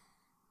sure.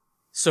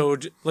 So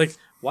like,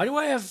 why do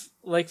I have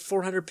like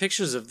 400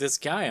 pictures of this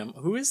guy?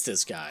 Who is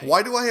this guy?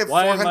 Why do I have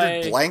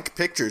 400 blank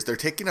pictures? They're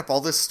taking up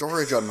all this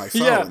storage on my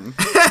phone.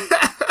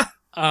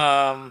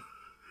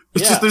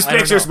 It's just there's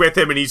pictures with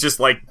him and he's just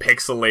like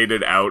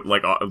pixelated out,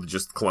 like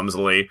just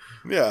clumsily.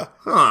 Yeah.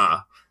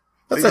 Huh.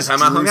 That's the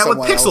time I hung out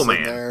with Pixel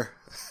Man.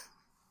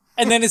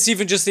 And then it's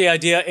even just the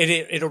idea,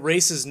 it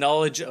erases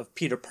knowledge of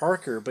Peter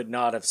Parker, but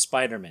not of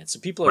Spider-Man.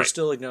 So people are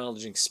still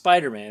acknowledging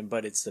Spider-Man,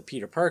 but it's the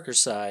Peter Parker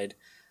side.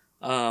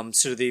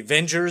 So the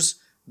Avengers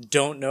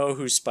don't know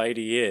who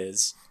Spidey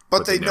is,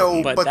 but they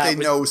know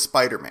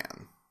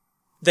Spider-Man.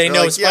 They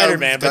know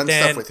Spider-Man, but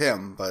then stuff with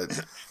him,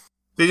 but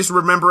they just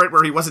remember it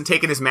where he wasn't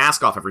taking his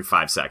mask off every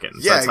 5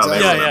 seconds. That's how they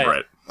remember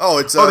it.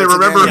 Oh, they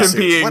remember him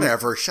being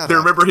whatever. Shut up. They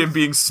remember him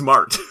being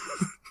smart.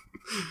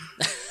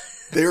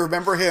 They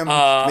remember him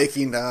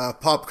making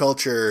pop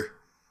culture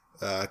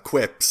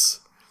quips.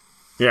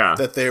 Yeah,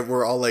 that they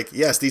were all like,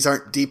 "Yes, these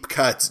aren't deep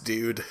cuts,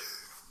 dude."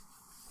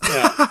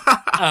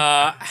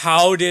 Yeah.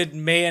 How did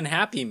May and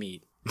Happy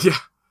meet? Yeah.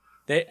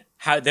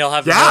 They'll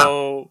have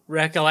no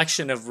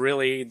recollection of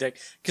really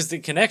because the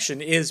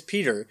connection is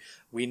Peter.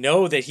 We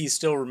know that he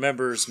still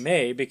remembers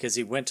May because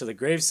he went to the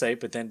gravesite,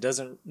 but then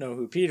doesn't know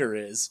who Peter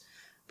is.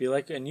 Be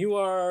like, and you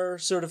are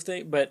sort of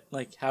thing, but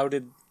like, how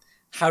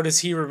does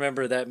he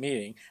remember that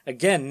meeting?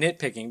 Again,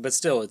 nitpicking, but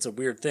still, it's a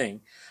weird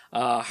thing.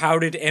 How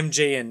did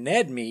MJ and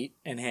Ned meet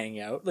and hang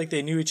out? Like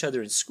they knew each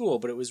other in school,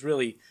 but it was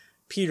really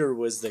Peter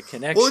was the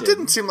connection. Well, it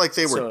didn't seem like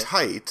they were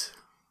tight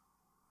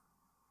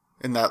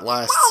in that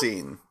last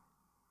scene.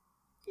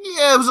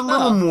 Yeah, it was a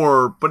little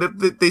more,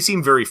 but they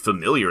seemed very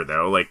familiar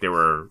though. Like they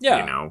were,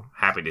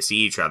 happy to see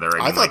each other.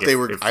 I mean, they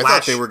were. I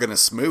thought they were going to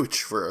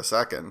smooch for a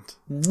second.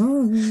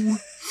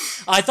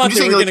 I thought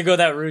they were going to go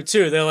that route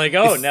too. They're like,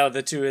 oh, now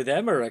the two of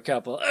them are a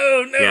couple.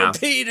 Oh no,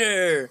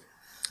 Peter!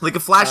 Like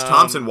if Flash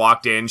Thompson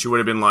walked in, she would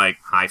have been like,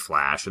 "Hi,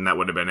 Flash," and that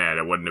would have been it.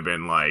 It wouldn't have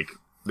been like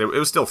it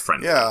was still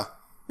friendly.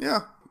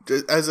 Yeah.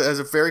 As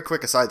a very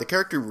quick aside, the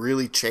character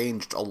really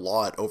changed a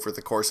lot over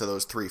the course of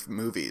those 3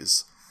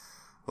 movies.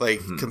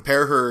 Like,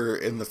 compare her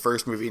in the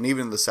first movie and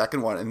even the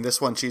second one. In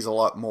this one, she's a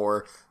lot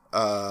more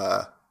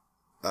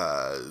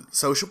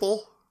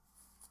sociable.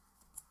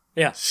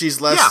 Yeah,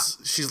 she's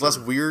less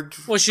weird.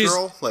 Well,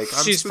 girl. Like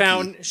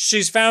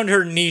she's found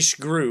her niche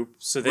group,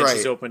 so then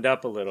she's opened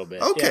up a little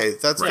bit. Okay,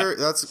 that's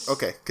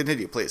okay.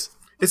 Continue, please.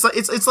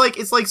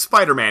 It's like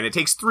Spider-Man. It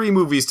takes 3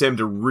 movies to him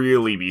to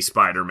really be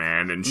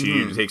Spider-Man, and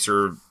she takes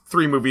her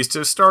 3 movies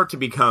to start to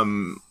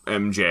become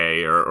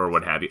MJ or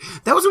what have you.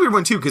 That was a weird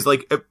one too, because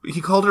like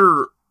he called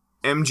her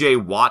MJ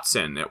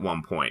Watson at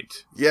one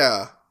point.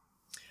 Yeah,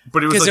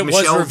 but it was like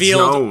Michelle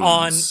revealed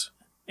Jones.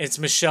 It's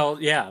Michelle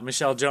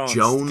Jones.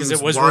 Because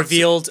it was Watson.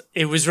 revealed.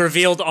 It was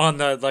revealed on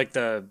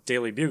the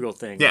Daily Bugle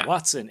thing. Yeah.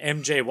 Watson,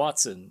 MJ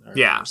Watson.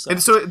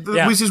 And so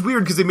it was just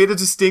weird because they made a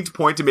distinct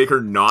point to make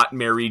her not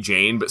Mary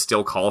Jane, but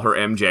still call her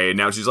MJ. And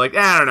now she's like,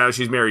 I don't know,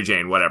 she's Mary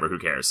Jane. Whatever, who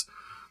cares?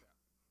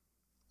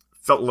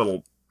 felt a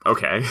little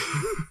okay.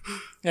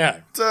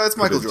 Yeah. It's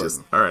Michael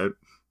Jordan. All right.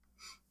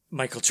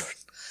 Michael Jordan.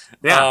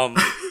 Yeah.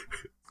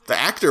 The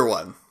actor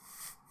one.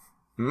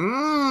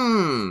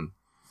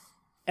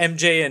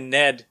 MJ and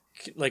Ned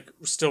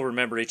still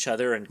remember each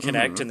other and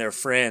connect, and they're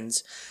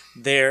friends.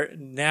 They're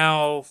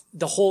now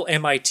the whole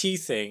MIT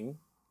thing.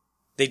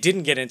 They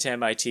didn't get into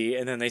MIT,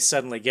 and then they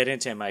suddenly get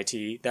into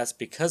MIT. That's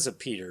because of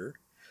Peter.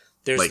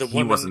 There's the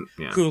woman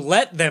who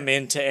let them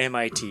into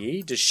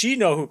MIT. Does she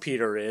know who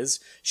Peter is?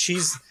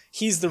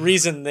 He's the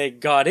reason they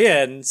got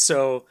in.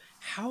 So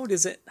how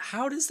does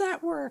that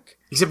work?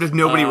 Except if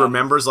nobody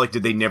remembers,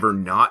 did they never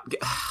not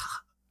get...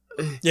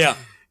 Yeah.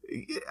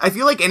 I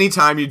feel like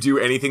anytime you do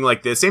anything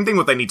like this, same thing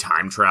with any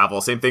time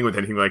travel, same thing with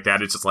anything like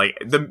that, it's just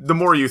the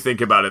more you think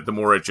about it, the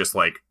more it just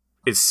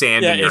it's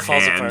sand in your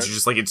hands.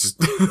 You're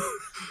just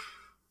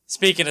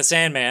Speaking of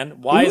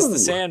Sandman, why is the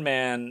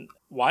Sandman...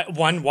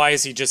 Why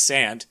is he just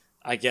sand?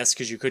 I guess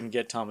because you couldn't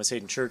get Thomas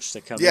Hayden Church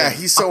to come in. Yeah,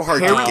 he's so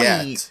hard to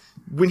get.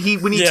 When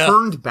he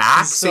turned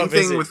back, same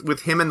thing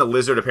with him and the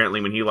lizard,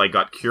 apparently, when he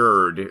got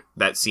cured,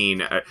 that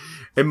scene,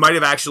 it might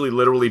have actually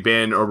literally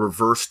been a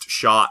reversed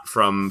shot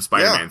from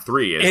Spider-Man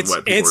 3, is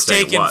what people were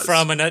saying it was. It's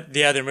taken from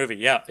the other movie,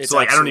 yeah. So,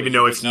 I don't even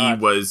know if he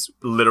was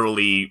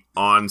literally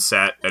on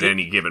set at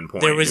any given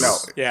point. There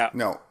was,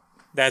 No.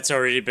 That's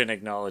already been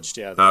acknowledged,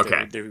 yeah.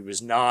 Okay. He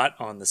was not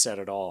on the set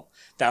at all.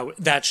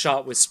 That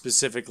shot was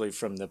specifically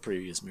from the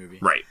previous movie.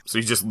 Right. So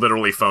he's just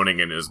literally phoning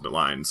in his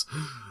lines.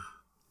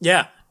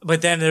 Yeah,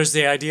 but then there's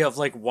the idea of,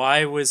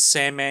 why was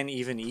Sandman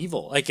even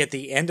evil? At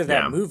the end of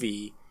that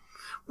movie...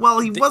 Well,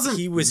 he wasn't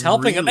he was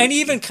helping him, and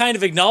he even kind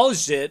of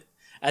acknowledged it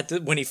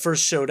when he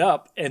first showed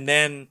up, and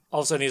then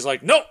all of a sudden he's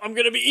like, no, I'm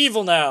going to be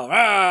evil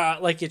now.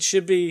 It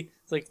should be...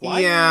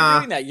 why are you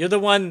doing that? You're the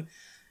one...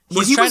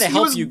 He's trying to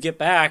help you get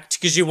back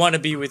because you want to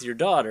be with your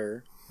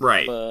daughter.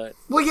 Right. But,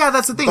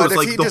 that's the thing. But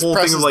if he the just whole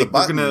presses thing of the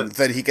button, we're gonna...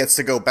 then he gets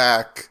to go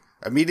back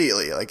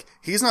immediately.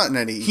 He's not in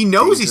any. He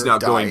knows he's not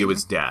going to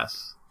his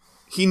death.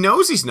 He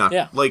knows he's not.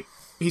 Yeah.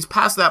 He's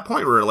past that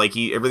point where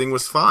everything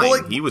was fine.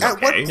 Well, he was at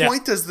okay. What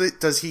point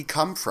does he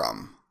come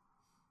from?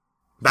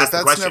 That's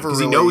the question.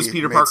 Because really he knows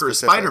Peter Parker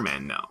specific. is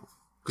Spider-Man now.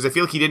 Because I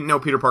feel like he didn't know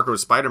Peter Parker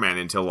was Spider-Man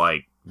until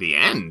the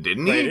end,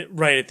 didn't he?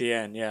 Right at the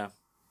end. Yeah.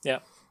 Yeah.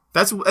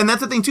 That's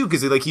the thing too,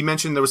 because he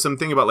mentioned there was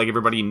something about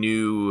everybody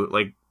knew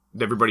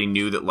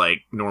that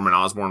Norman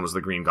Osborn was the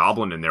Green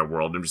Goblin in their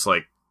world. I'm just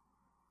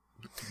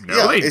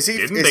no, is he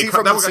from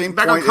the same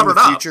point in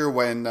the future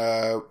when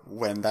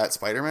that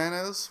Spider-Man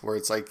is, where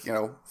it's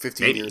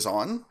 15 years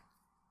on?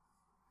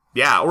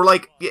 Yeah, or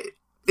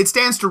it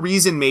stands to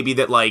reason maybe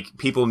that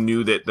people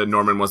knew that the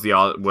Norman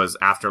was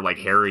after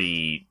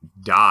Harry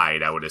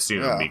died, I would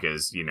assume,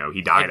 because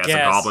he died as a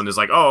goblin. Is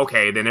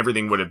okay, then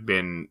everything would have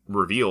been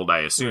revealed, I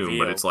assume.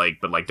 But it's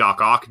but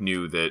Doc Ock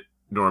knew that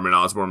Norman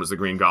Osborn was the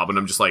Green Goblin.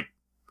 I'm just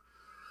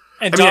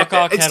and Doc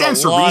Ock had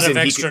a lot of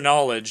extra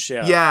knowledge.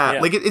 Yeah.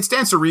 It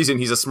stands to reason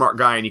he's a smart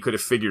guy and he could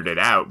have figured it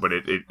out, but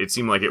it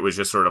seemed like it was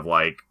just sort of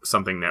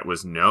something that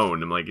was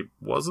known. I'm it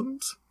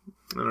wasn't.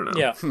 I don't know.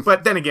 Yeah.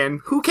 But then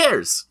again, who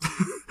cares?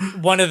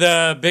 One of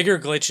the bigger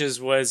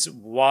glitches was,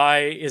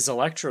 why is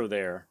Electro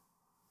there?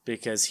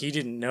 Because he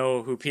didn't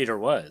know who Peter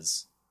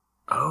was.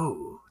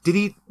 Oh.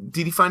 Did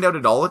he find out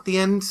at all at the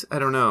end? I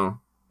don't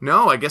know.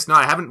 No, I guess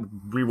not. I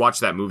haven't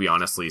rewatched that movie,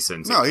 honestly,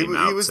 since it came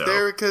out. He was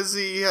there because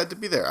he had to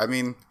be there. I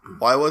mean,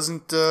 why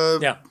wasn't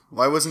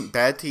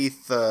Bad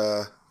Teeth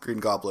Green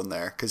Goblin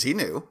there? Because he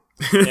knew.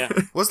 Yeah.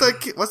 What's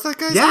that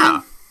guy's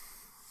name?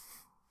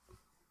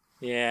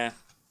 Yeah.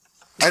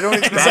 I don't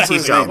even know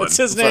his name. What's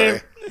his name?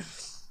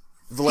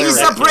 Valerian. He's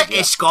a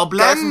British goblin.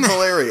 Guy from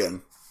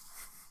Valerian.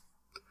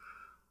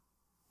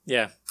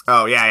 Yeah.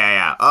 Oh,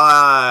 yeah.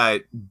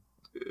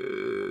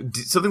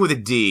 Something with a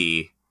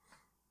D.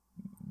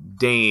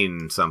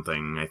 Dane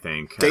something, I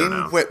think. Dane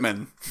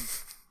Whitman.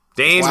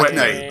 Dane Black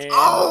Whitman. Knight.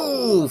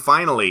 Oh,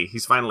 finally.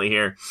 He's finally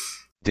here.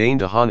 Dane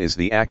DeHaan is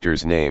the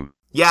actor's name.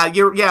 Yeah,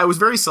 it was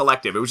very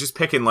selective. It was just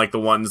picking the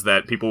ones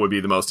that people would be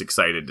the most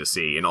excited to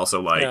see, and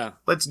also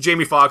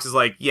Jamie Foxx is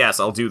yes,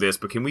 I'll do this,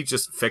 but can we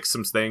just fix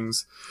some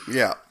things?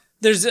 Yeah.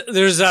 There's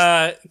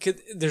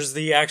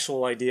the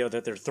actual idea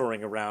that they're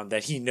throwing around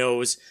that he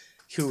knows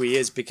who he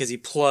is because he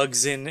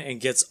plugs in and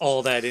gets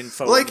all that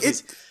info.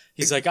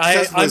 He's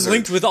I'm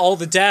linked with all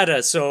the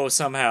data, so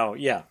somehow,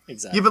 yeah,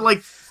 exactly. Yeah,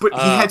 but he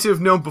had to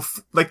have known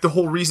before, the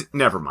whole reason.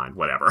 Never mind,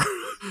 whatever.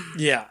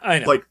 Yeah, I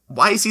know.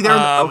 Why is he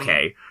there?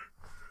 Okay.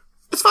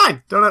 It's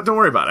fine. Don't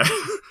worry about it.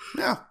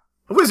 Yeah.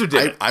 A wizard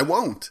did it. I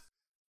won't.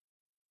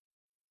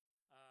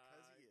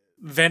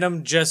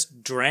 Venom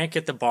just drank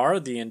at the bar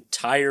the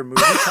entire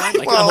movie time.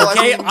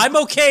 I'm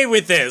okay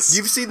with this.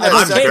 You've seen that.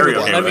 I'm very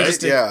okay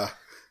with it. Yeah.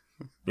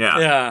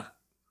 Yeah.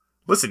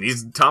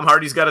 Listen, Tom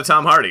Hardy's got a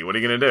Tom Hardy. What are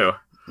you gonna do?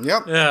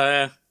 Yep.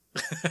 Yeah.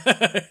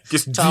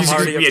 Just Tom he's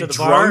Hardy gonna be up to the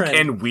drunk bar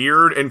and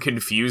weird and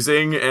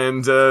confusing,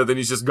 and then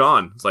he's just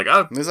gone. It's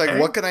he's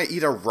what can I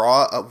eat a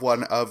raw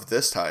one of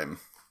this time?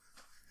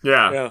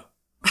 Yeah.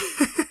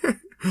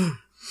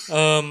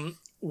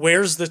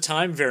 Where's the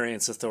Time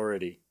Variance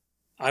Authority?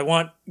 I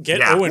want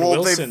Owen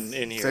Wilson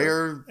in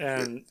here.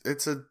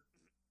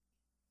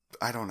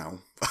 I don't know.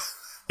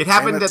 It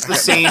happened at the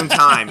same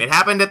time. It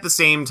happened at the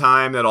same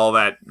time that all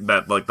that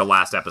like the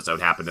last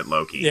episode happened at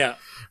Loki. Yeah.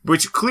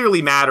 Which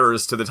clearly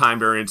matters to the Time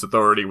Variance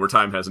Authority, where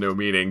time has no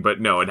meaning. But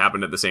no, it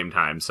happened at the same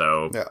time,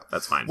 so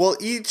that's fine. Well,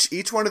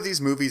 each one of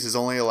these movies is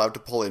only allowed to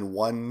pull in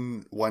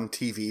one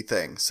TV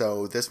thing.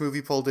 So this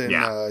movie pulled in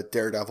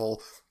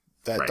Daredevil.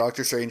 That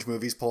Doctor Strange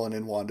movie's pulling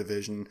in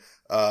WandaVision.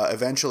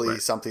 Eventually,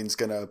 something's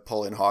gonna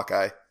pull in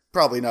Hawkeye.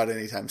 Probably not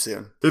anytime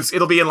soon.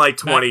 It'll be in like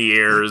 20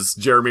 years.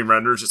 Jeremy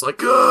Renner's just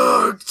like,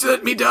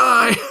 let me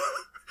die.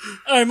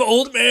 I'm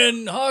old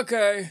man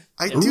Hawkeye.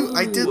 I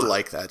did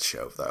like that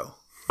show though.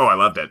 Oh, I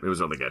loved it. It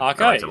was really good.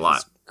 Hawkeye I liked it a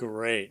lot.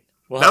 Great.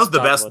 That was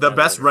the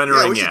best rendering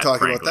yet. We should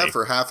talk about that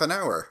for half an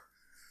hour.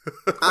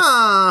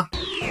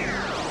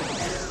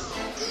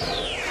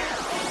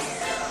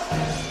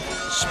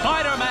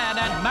 Spider-Man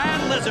and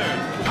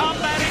Man-Lizard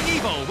combating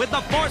evil with the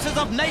forces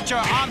of nature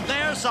on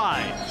their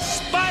side.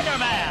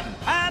 Spider-Man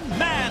and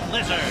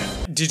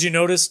Man-Lizard. Did you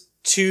notice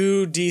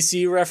 2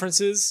 DC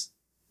references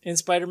in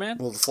Spider-Man?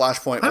 Well, the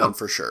Flashpoint one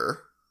for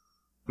sure.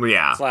 Well,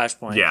 yeah.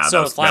 Flashpoint. Yeah.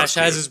 So Flash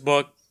has his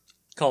book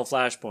called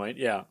Flashpoint,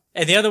 yeah.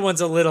 And the other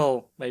one's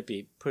might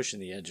be pushing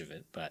the edge of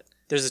it, but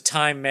there's a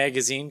Time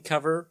magazine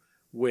cover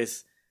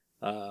with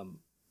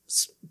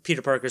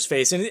Peter Parker's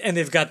face, and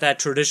they've got that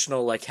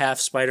traditional, like, half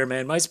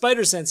Spider-Man, my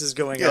spider sense is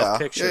going out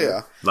picture.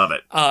 Yeah. Love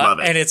it. Love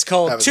it. And it's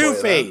called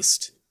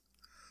Two-Faced.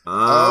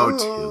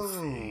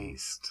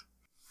 Two-Faced.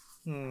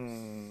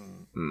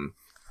 And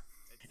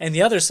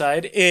the other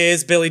side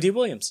is Billy D.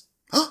 Williams.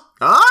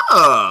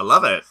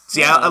 Love it.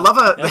 See, I love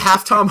a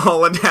half Tom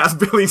Holland, half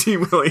Billy D.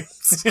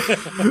 Williams.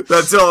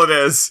 That's all it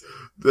is.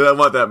 I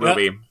want that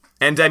movie. Yep.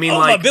 And I mean,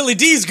 my Billy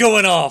D's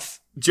going off.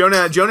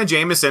 Jonah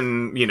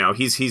Jameson,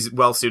 he's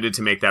well suited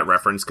to make that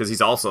reference because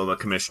he's also the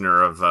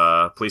commissioner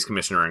of police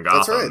commissioner in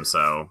Gotham. That's right.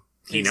 So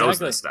he knows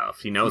this stuff.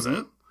 He knows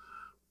it.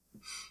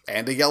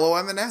 And a yellow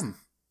M&M.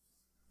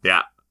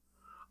 Yeah,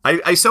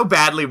 I so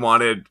badly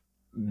wanted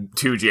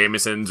 2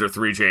 Jamesons or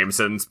 3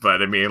 Jamesons,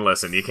 but I mean,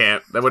 listen, you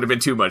can't. That would have been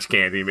too much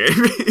candy, maybe.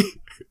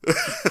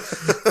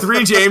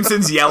 3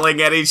 Jamesons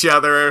yelling at each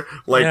other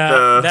like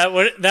that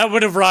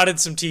would have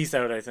rotted some teeth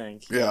out, I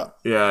think. Yeah.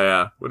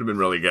 Would have been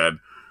really good.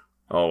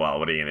 Oh well,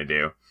 what are you gonna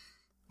do?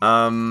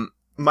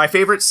 My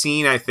favorite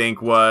scene, I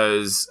think,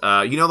 was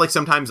like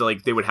sometimes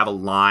like they would have a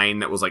line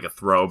that was like a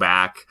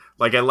throwback.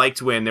 Like I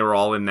liked when they were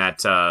all in that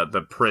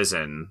the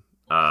prison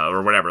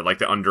or whatever, like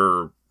the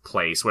under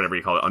place, whatever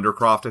you call it,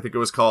 Undercroft, I think it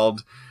was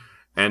called,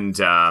 and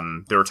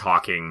they were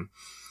talking.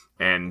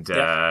 And,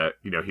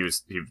 he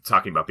was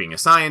talking about being a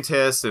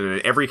scientist,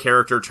 and every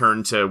character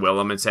turned to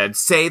Willem and said,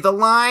 "Say the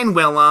line,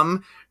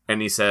 Willem."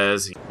 And he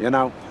says,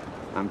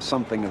 I'm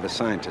something of a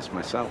scientist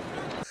myself.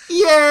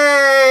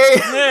 Yay!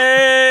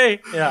 Yay!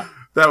 Yeah.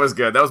 That was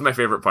good. That was my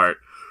favorite part.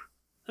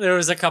 There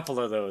was a couple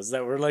of those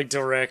that were, like,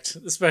 direct,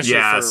 especially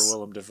for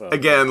Willem Dafoe.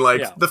 Again,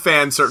 the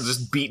fans are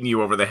just beating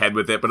you over the head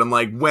with it, but I'm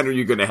like, when are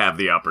you going to have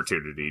the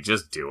opportunity?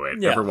 Just do it.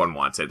 Yeah. Everyone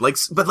wants it. But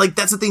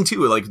that's the thing,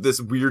 too. Like, this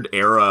weird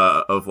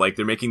era of, like,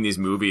 they're making these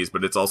movies,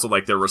 but it's also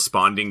like they're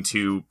responding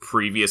to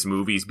previous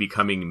movies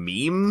becoming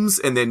memes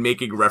and then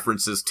making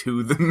references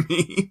to the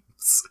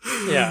memes.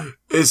 Yeah.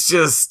 It's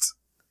just...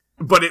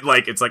 But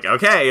it's like,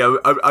 okay,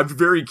 I'm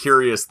very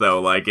curious, though,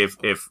 like, if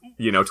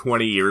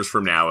 20 years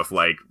from now, if,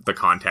 like, the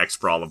context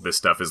for all of this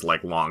stuff is,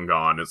 like, long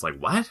gone, it's like,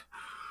 what?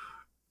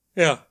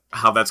 Yeah.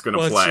 How that's going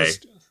to play.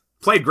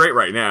 Played great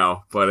right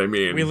now, but I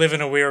mean... We live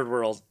in a weird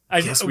world.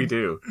 Yes, we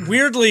do.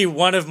 Weirdly,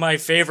 one of my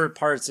favorite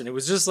parts, and it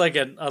was just like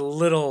a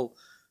little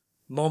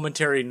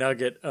momentary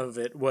nugget of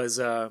it,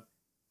 was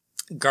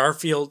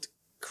Garfield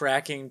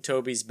cracking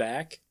Toby's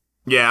back.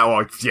 Yeah,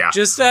 well, yeah.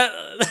 Just that,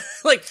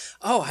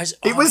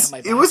 it was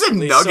a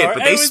nugget,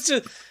 but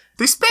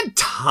they spent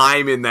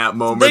time in that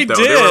moment. They did.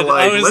 They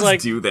were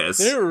let's do this.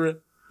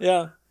 But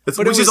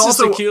it was just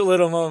a cute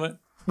little moment.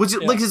 Which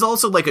is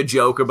also like a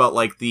joke about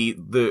like the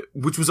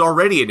which was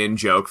already an in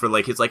joke for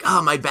like his like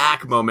my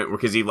back moment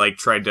because he like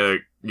tried to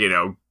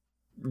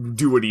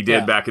do what he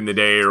did back in the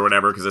day or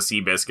whatever because of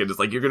Seabiscuit. It's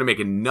like you're gonna make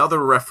another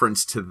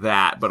reference to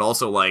that, but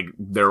also like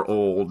they're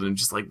old and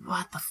just like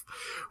what the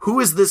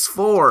who is this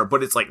for?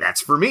 But it's like that's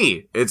for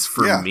me. It's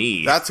for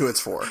me. That's who it's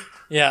for.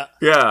 Yeah.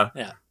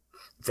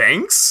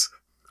 Thanks.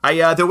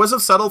 There was a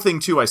subtle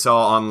thing too I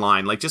saw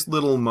online, like just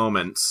little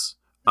moments,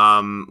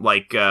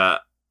 which I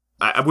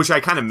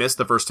kind of missed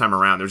the first time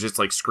around. There's just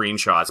like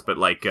screenshots, but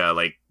like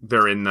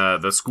they're in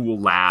the school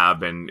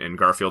lab and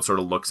Garfield sort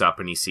of looks up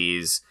and he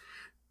sees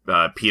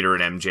Peter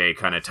and MJ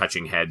kind of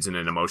touching heads in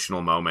an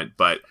emotional moment,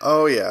 but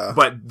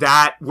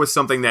that was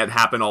something that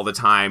happened all the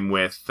time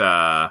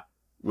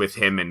with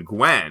him and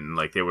Gwen.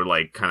 Like they would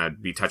like kind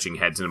of be touching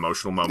heads in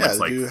emotional moments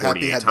like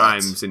 48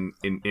 times in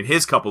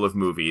his couple of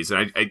movies.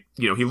 And I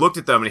he looked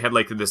at them and he had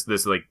like this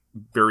like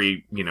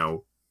very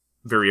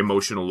very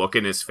emotional look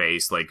in his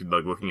face, like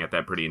looking at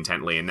that pretty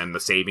intently. And then the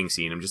saving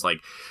scene, I'm just like,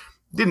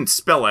 didn't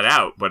spell it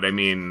out, but I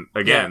mean,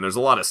 again, there's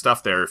a lot of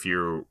stuff there if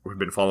you have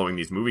been following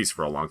these movies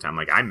for a long time.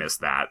 Like, I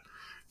missed that.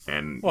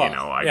 And well,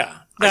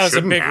 that was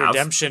a big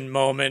redemption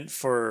moment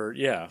for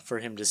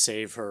him to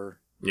save her.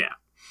 Yeah,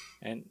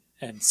 and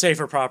save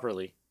her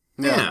properly.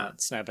 Yeah,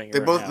 not snapping her.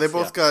 They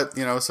both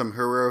got some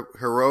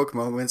heroic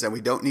moments, and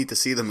we don't need to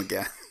see them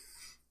again.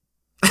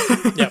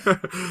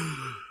 Yep.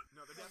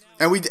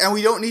 And we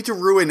don't need to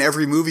ruin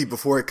every movie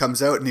before it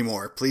comes out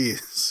anymore,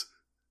 please.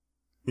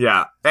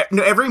 Yeah.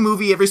 No, every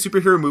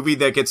superhero movie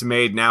that gets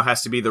made now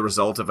has to be the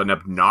result of an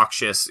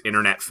obnoxious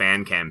internet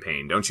fan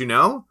campaign, don't you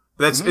know?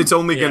 It's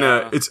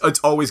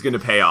always gonna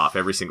pay off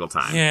every single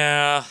time.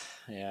 Yeah.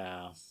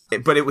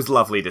 But it was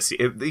lovely to see.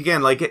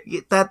 Again,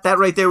 that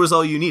right there was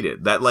all you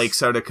needed. That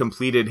sort of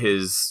completed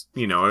his,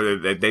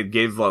 they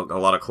gave a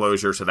lot of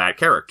closure to that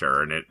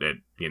character, and it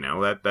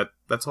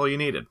that's all you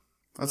needed.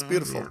 That's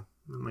beautiful. Yeah,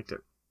 I liked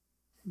it.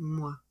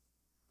 Mwah.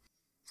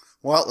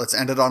 Well, let's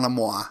end it on a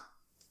moi.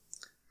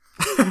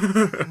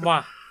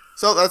 Mwah.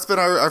 So that's been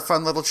our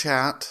fun little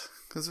chat,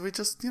 because we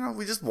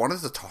just wanted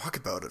to talk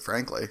about it,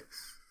 frankly.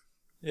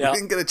 Yeah. We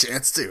didn't get a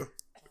chance to.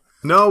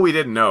 No, we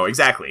didn't know.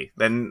 Exactly.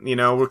 Then,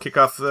 we'll kick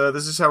off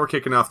this is how we're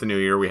kicking off the new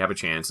year. We have a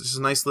chance. It's just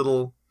a nice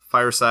little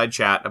fireside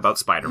chat about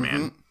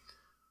Spider-Man.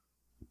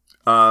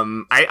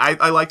 Mm-hmm.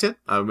 I liked it.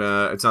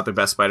 It's not the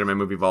best Spider-Man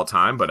movie of all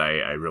time, but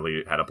I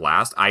really had a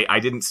blast. I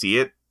didn't see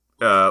it.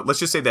 Let's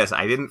just say this.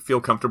 I didn't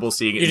feel comfortable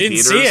seeing it in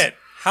theaters. You didn't see it?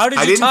 How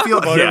did you talk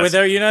about it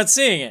without you not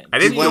seeing it? I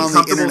didn't feel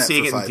comfortable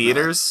seeing it in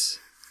theaters.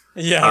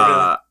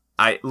 Yeah,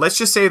 really. Let's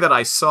just say that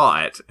I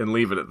saw it and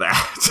leave it at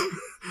that.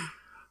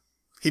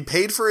 He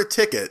paid for a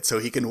ticket so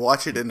he can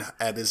watch it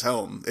at his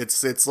home.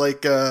 It's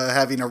like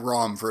having a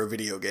ROM for a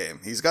video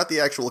game. He's got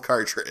the actual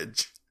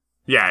cartridge.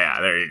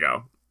 Yeah, there you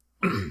go.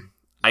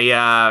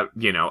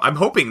 I'm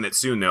hoping that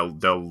soon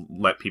they'll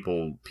let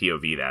people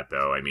POV that,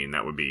 though. I mean,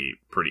 that would be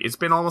pretty. It's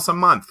been almost a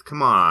month.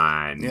 Come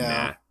on.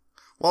 Yeah.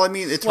 Well, I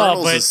mean,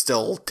 Eternals is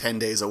still 10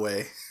 days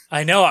away.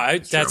 I know.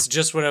 That's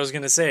just what I was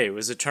going to say. It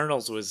was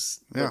Eternals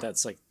was. Yeah.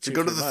 That's like. To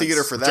go to the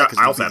theater for that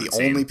because we'll be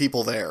the only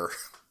people there.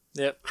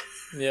 Yep.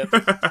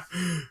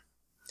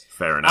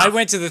 Fair enough. I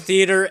went to the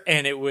theater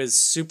and it was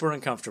super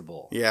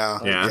uncomfortable.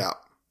 Yeah.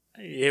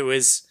 It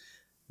was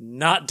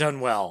not done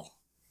well.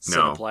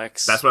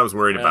 Cineplex. That's what I was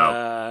worried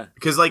about.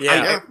 Because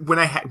when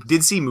I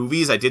did see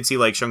movies, I did see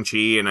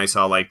Shang-Chi, and I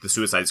saw the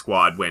Suicide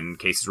Squad when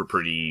cases were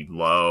pretty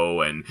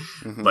low and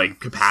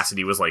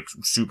capacity was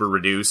super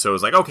reduced. So it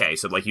was okay,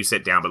 so you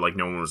sit down, but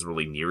no one was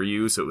really near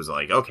you. So it was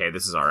okay,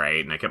 this is all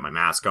right, and I kept my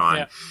mask on.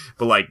 Yeah.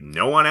 But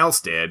no one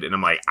else did, and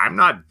I'm I'm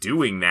not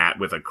doing that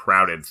with a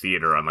crowded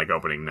theater on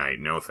opening night.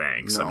 No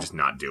thanks. No. I'm just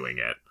not doing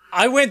it.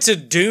 I went to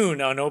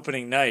Dune on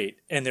opening night,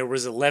 and there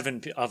was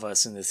 11 of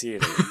us in the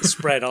theater,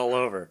 spread all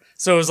over.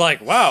 So it was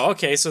wow,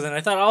 okay. So then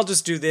I thought, I'll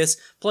just do this.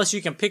 Plus,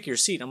 you can pick your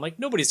seat. I'm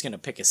nobody's going to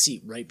pick a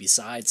seat right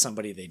beside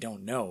somebody they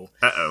don't know.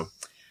 Uh-oh.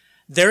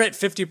 They're at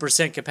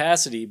 50%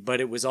 capacity,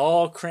 but it was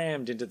all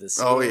crammed into the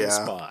same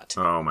spot.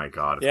 Oh, my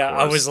God. Yeah,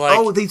 course. I was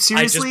oh, they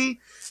seriously?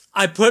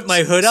 I put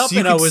my hood up,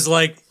 and I was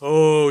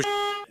oh,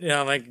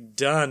 yeah, I'm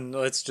done.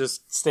 Let's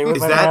just stay with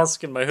my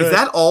mask and my hood. Is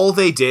that all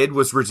they did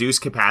was reduce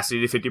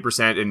capacity to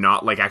 50% and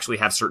not actually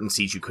have certain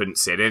seats you couldn't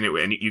sit in?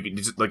 And you could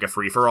just a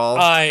free for all.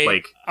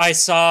 I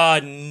saw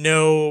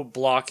no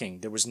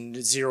blocking. There was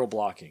zero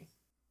blocking.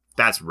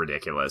 That's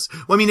ridiculous.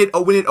 Well, I mean,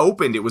 when it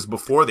opened, it was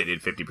before they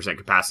did 50%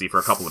 capacity for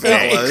a couple of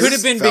days. It could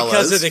have been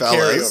because of the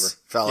carryover.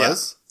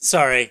 Fellas. Yeah.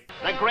 Sorry.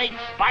 The great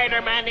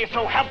Spider-Man is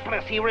so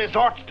helpless he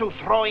resorts to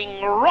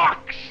throwing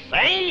rocks,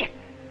 eh?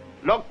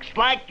 Looks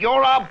like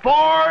you're a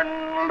born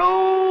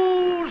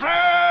loser!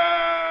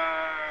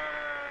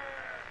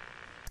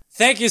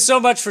 Thank you so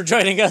much for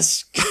joining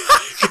us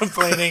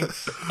complaining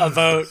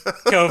about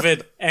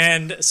COVID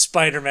and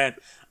Spider-Man.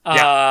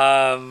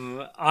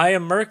 I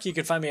am Merc. You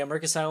can find me at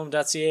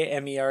mercasylum.ca,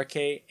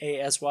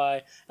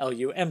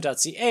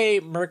 merkasyllum.ca,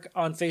 Merc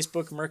on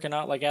Facebook,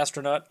 Mercanaut like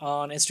astronaut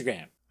on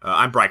Instagram.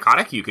 I'm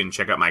Brycotic. You can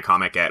check out my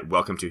comic at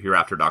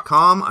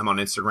welcometohereafter.com. I'm on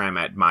Instagram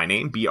at my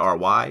name,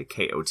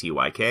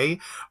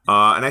 BRYKOTYK.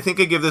 And I think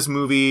I give this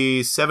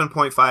movie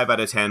 7.5 out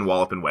of 10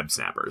 Wallop and Web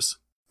Snappers.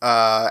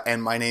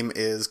 And my name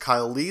is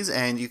Kyle Lees,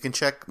 and you can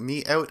check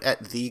me out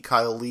at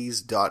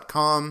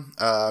thekylelees.com.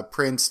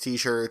 Prints,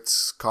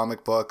 t-shirts,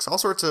 comic books, all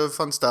sorts of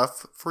fun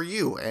stuff for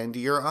you and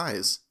your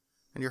eyes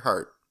and your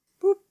heart.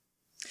 Boop.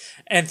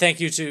 And thank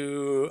you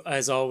to,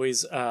 as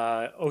always,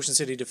 Ocean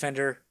City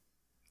Defender,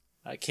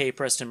 K.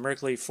 Preston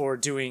Merkley, for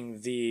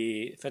doing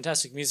the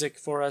fantastic music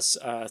for us.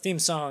 Theme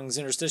songs,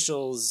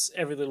 interstitials,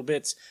 every little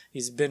bit.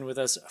 He's been with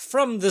us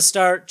from the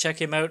start. Check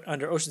him out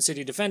under Ocean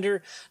City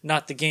Defender.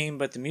 Not the game,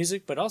 but the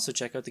music. But also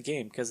check out the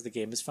game, because the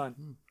game is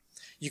fun.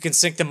 You can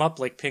sync them up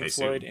like Pink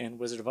Floyd and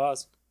Wizard of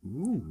Oz.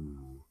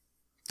 Ooh.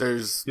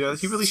 There's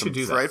he really should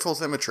do that. Frightful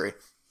symmetry.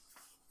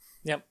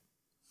 Yep.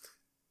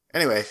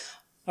 Anyway.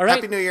 All right.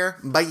 Happy New Year.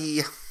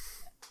 Bye.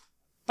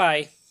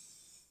 Bye.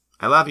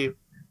 I love you.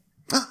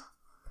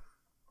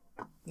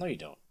 No, you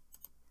don't.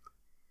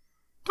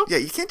 Yeah,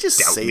 you can't just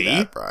say me.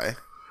 That, Bri.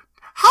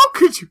 How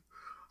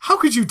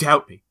could you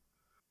doubt me?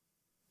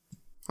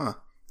 Huh.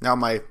 Now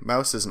my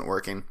mouse isn't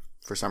working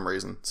for some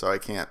reason, so I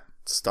can't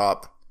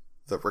stop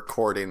the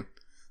recording.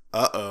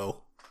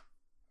 Uh-oh.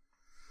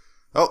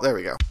 Oh, there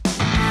we go.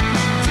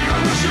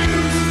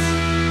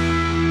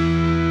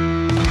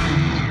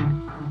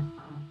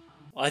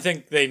 I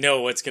think they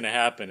know what's going to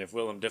happen if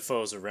Willem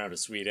Dafoe's around a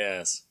sweet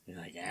ass. You're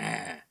like,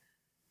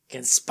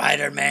 can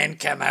Spider-Man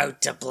come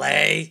out to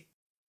play?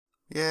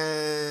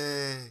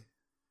 Yay.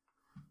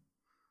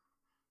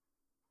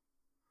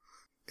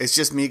 It's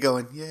just me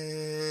going,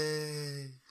 yay.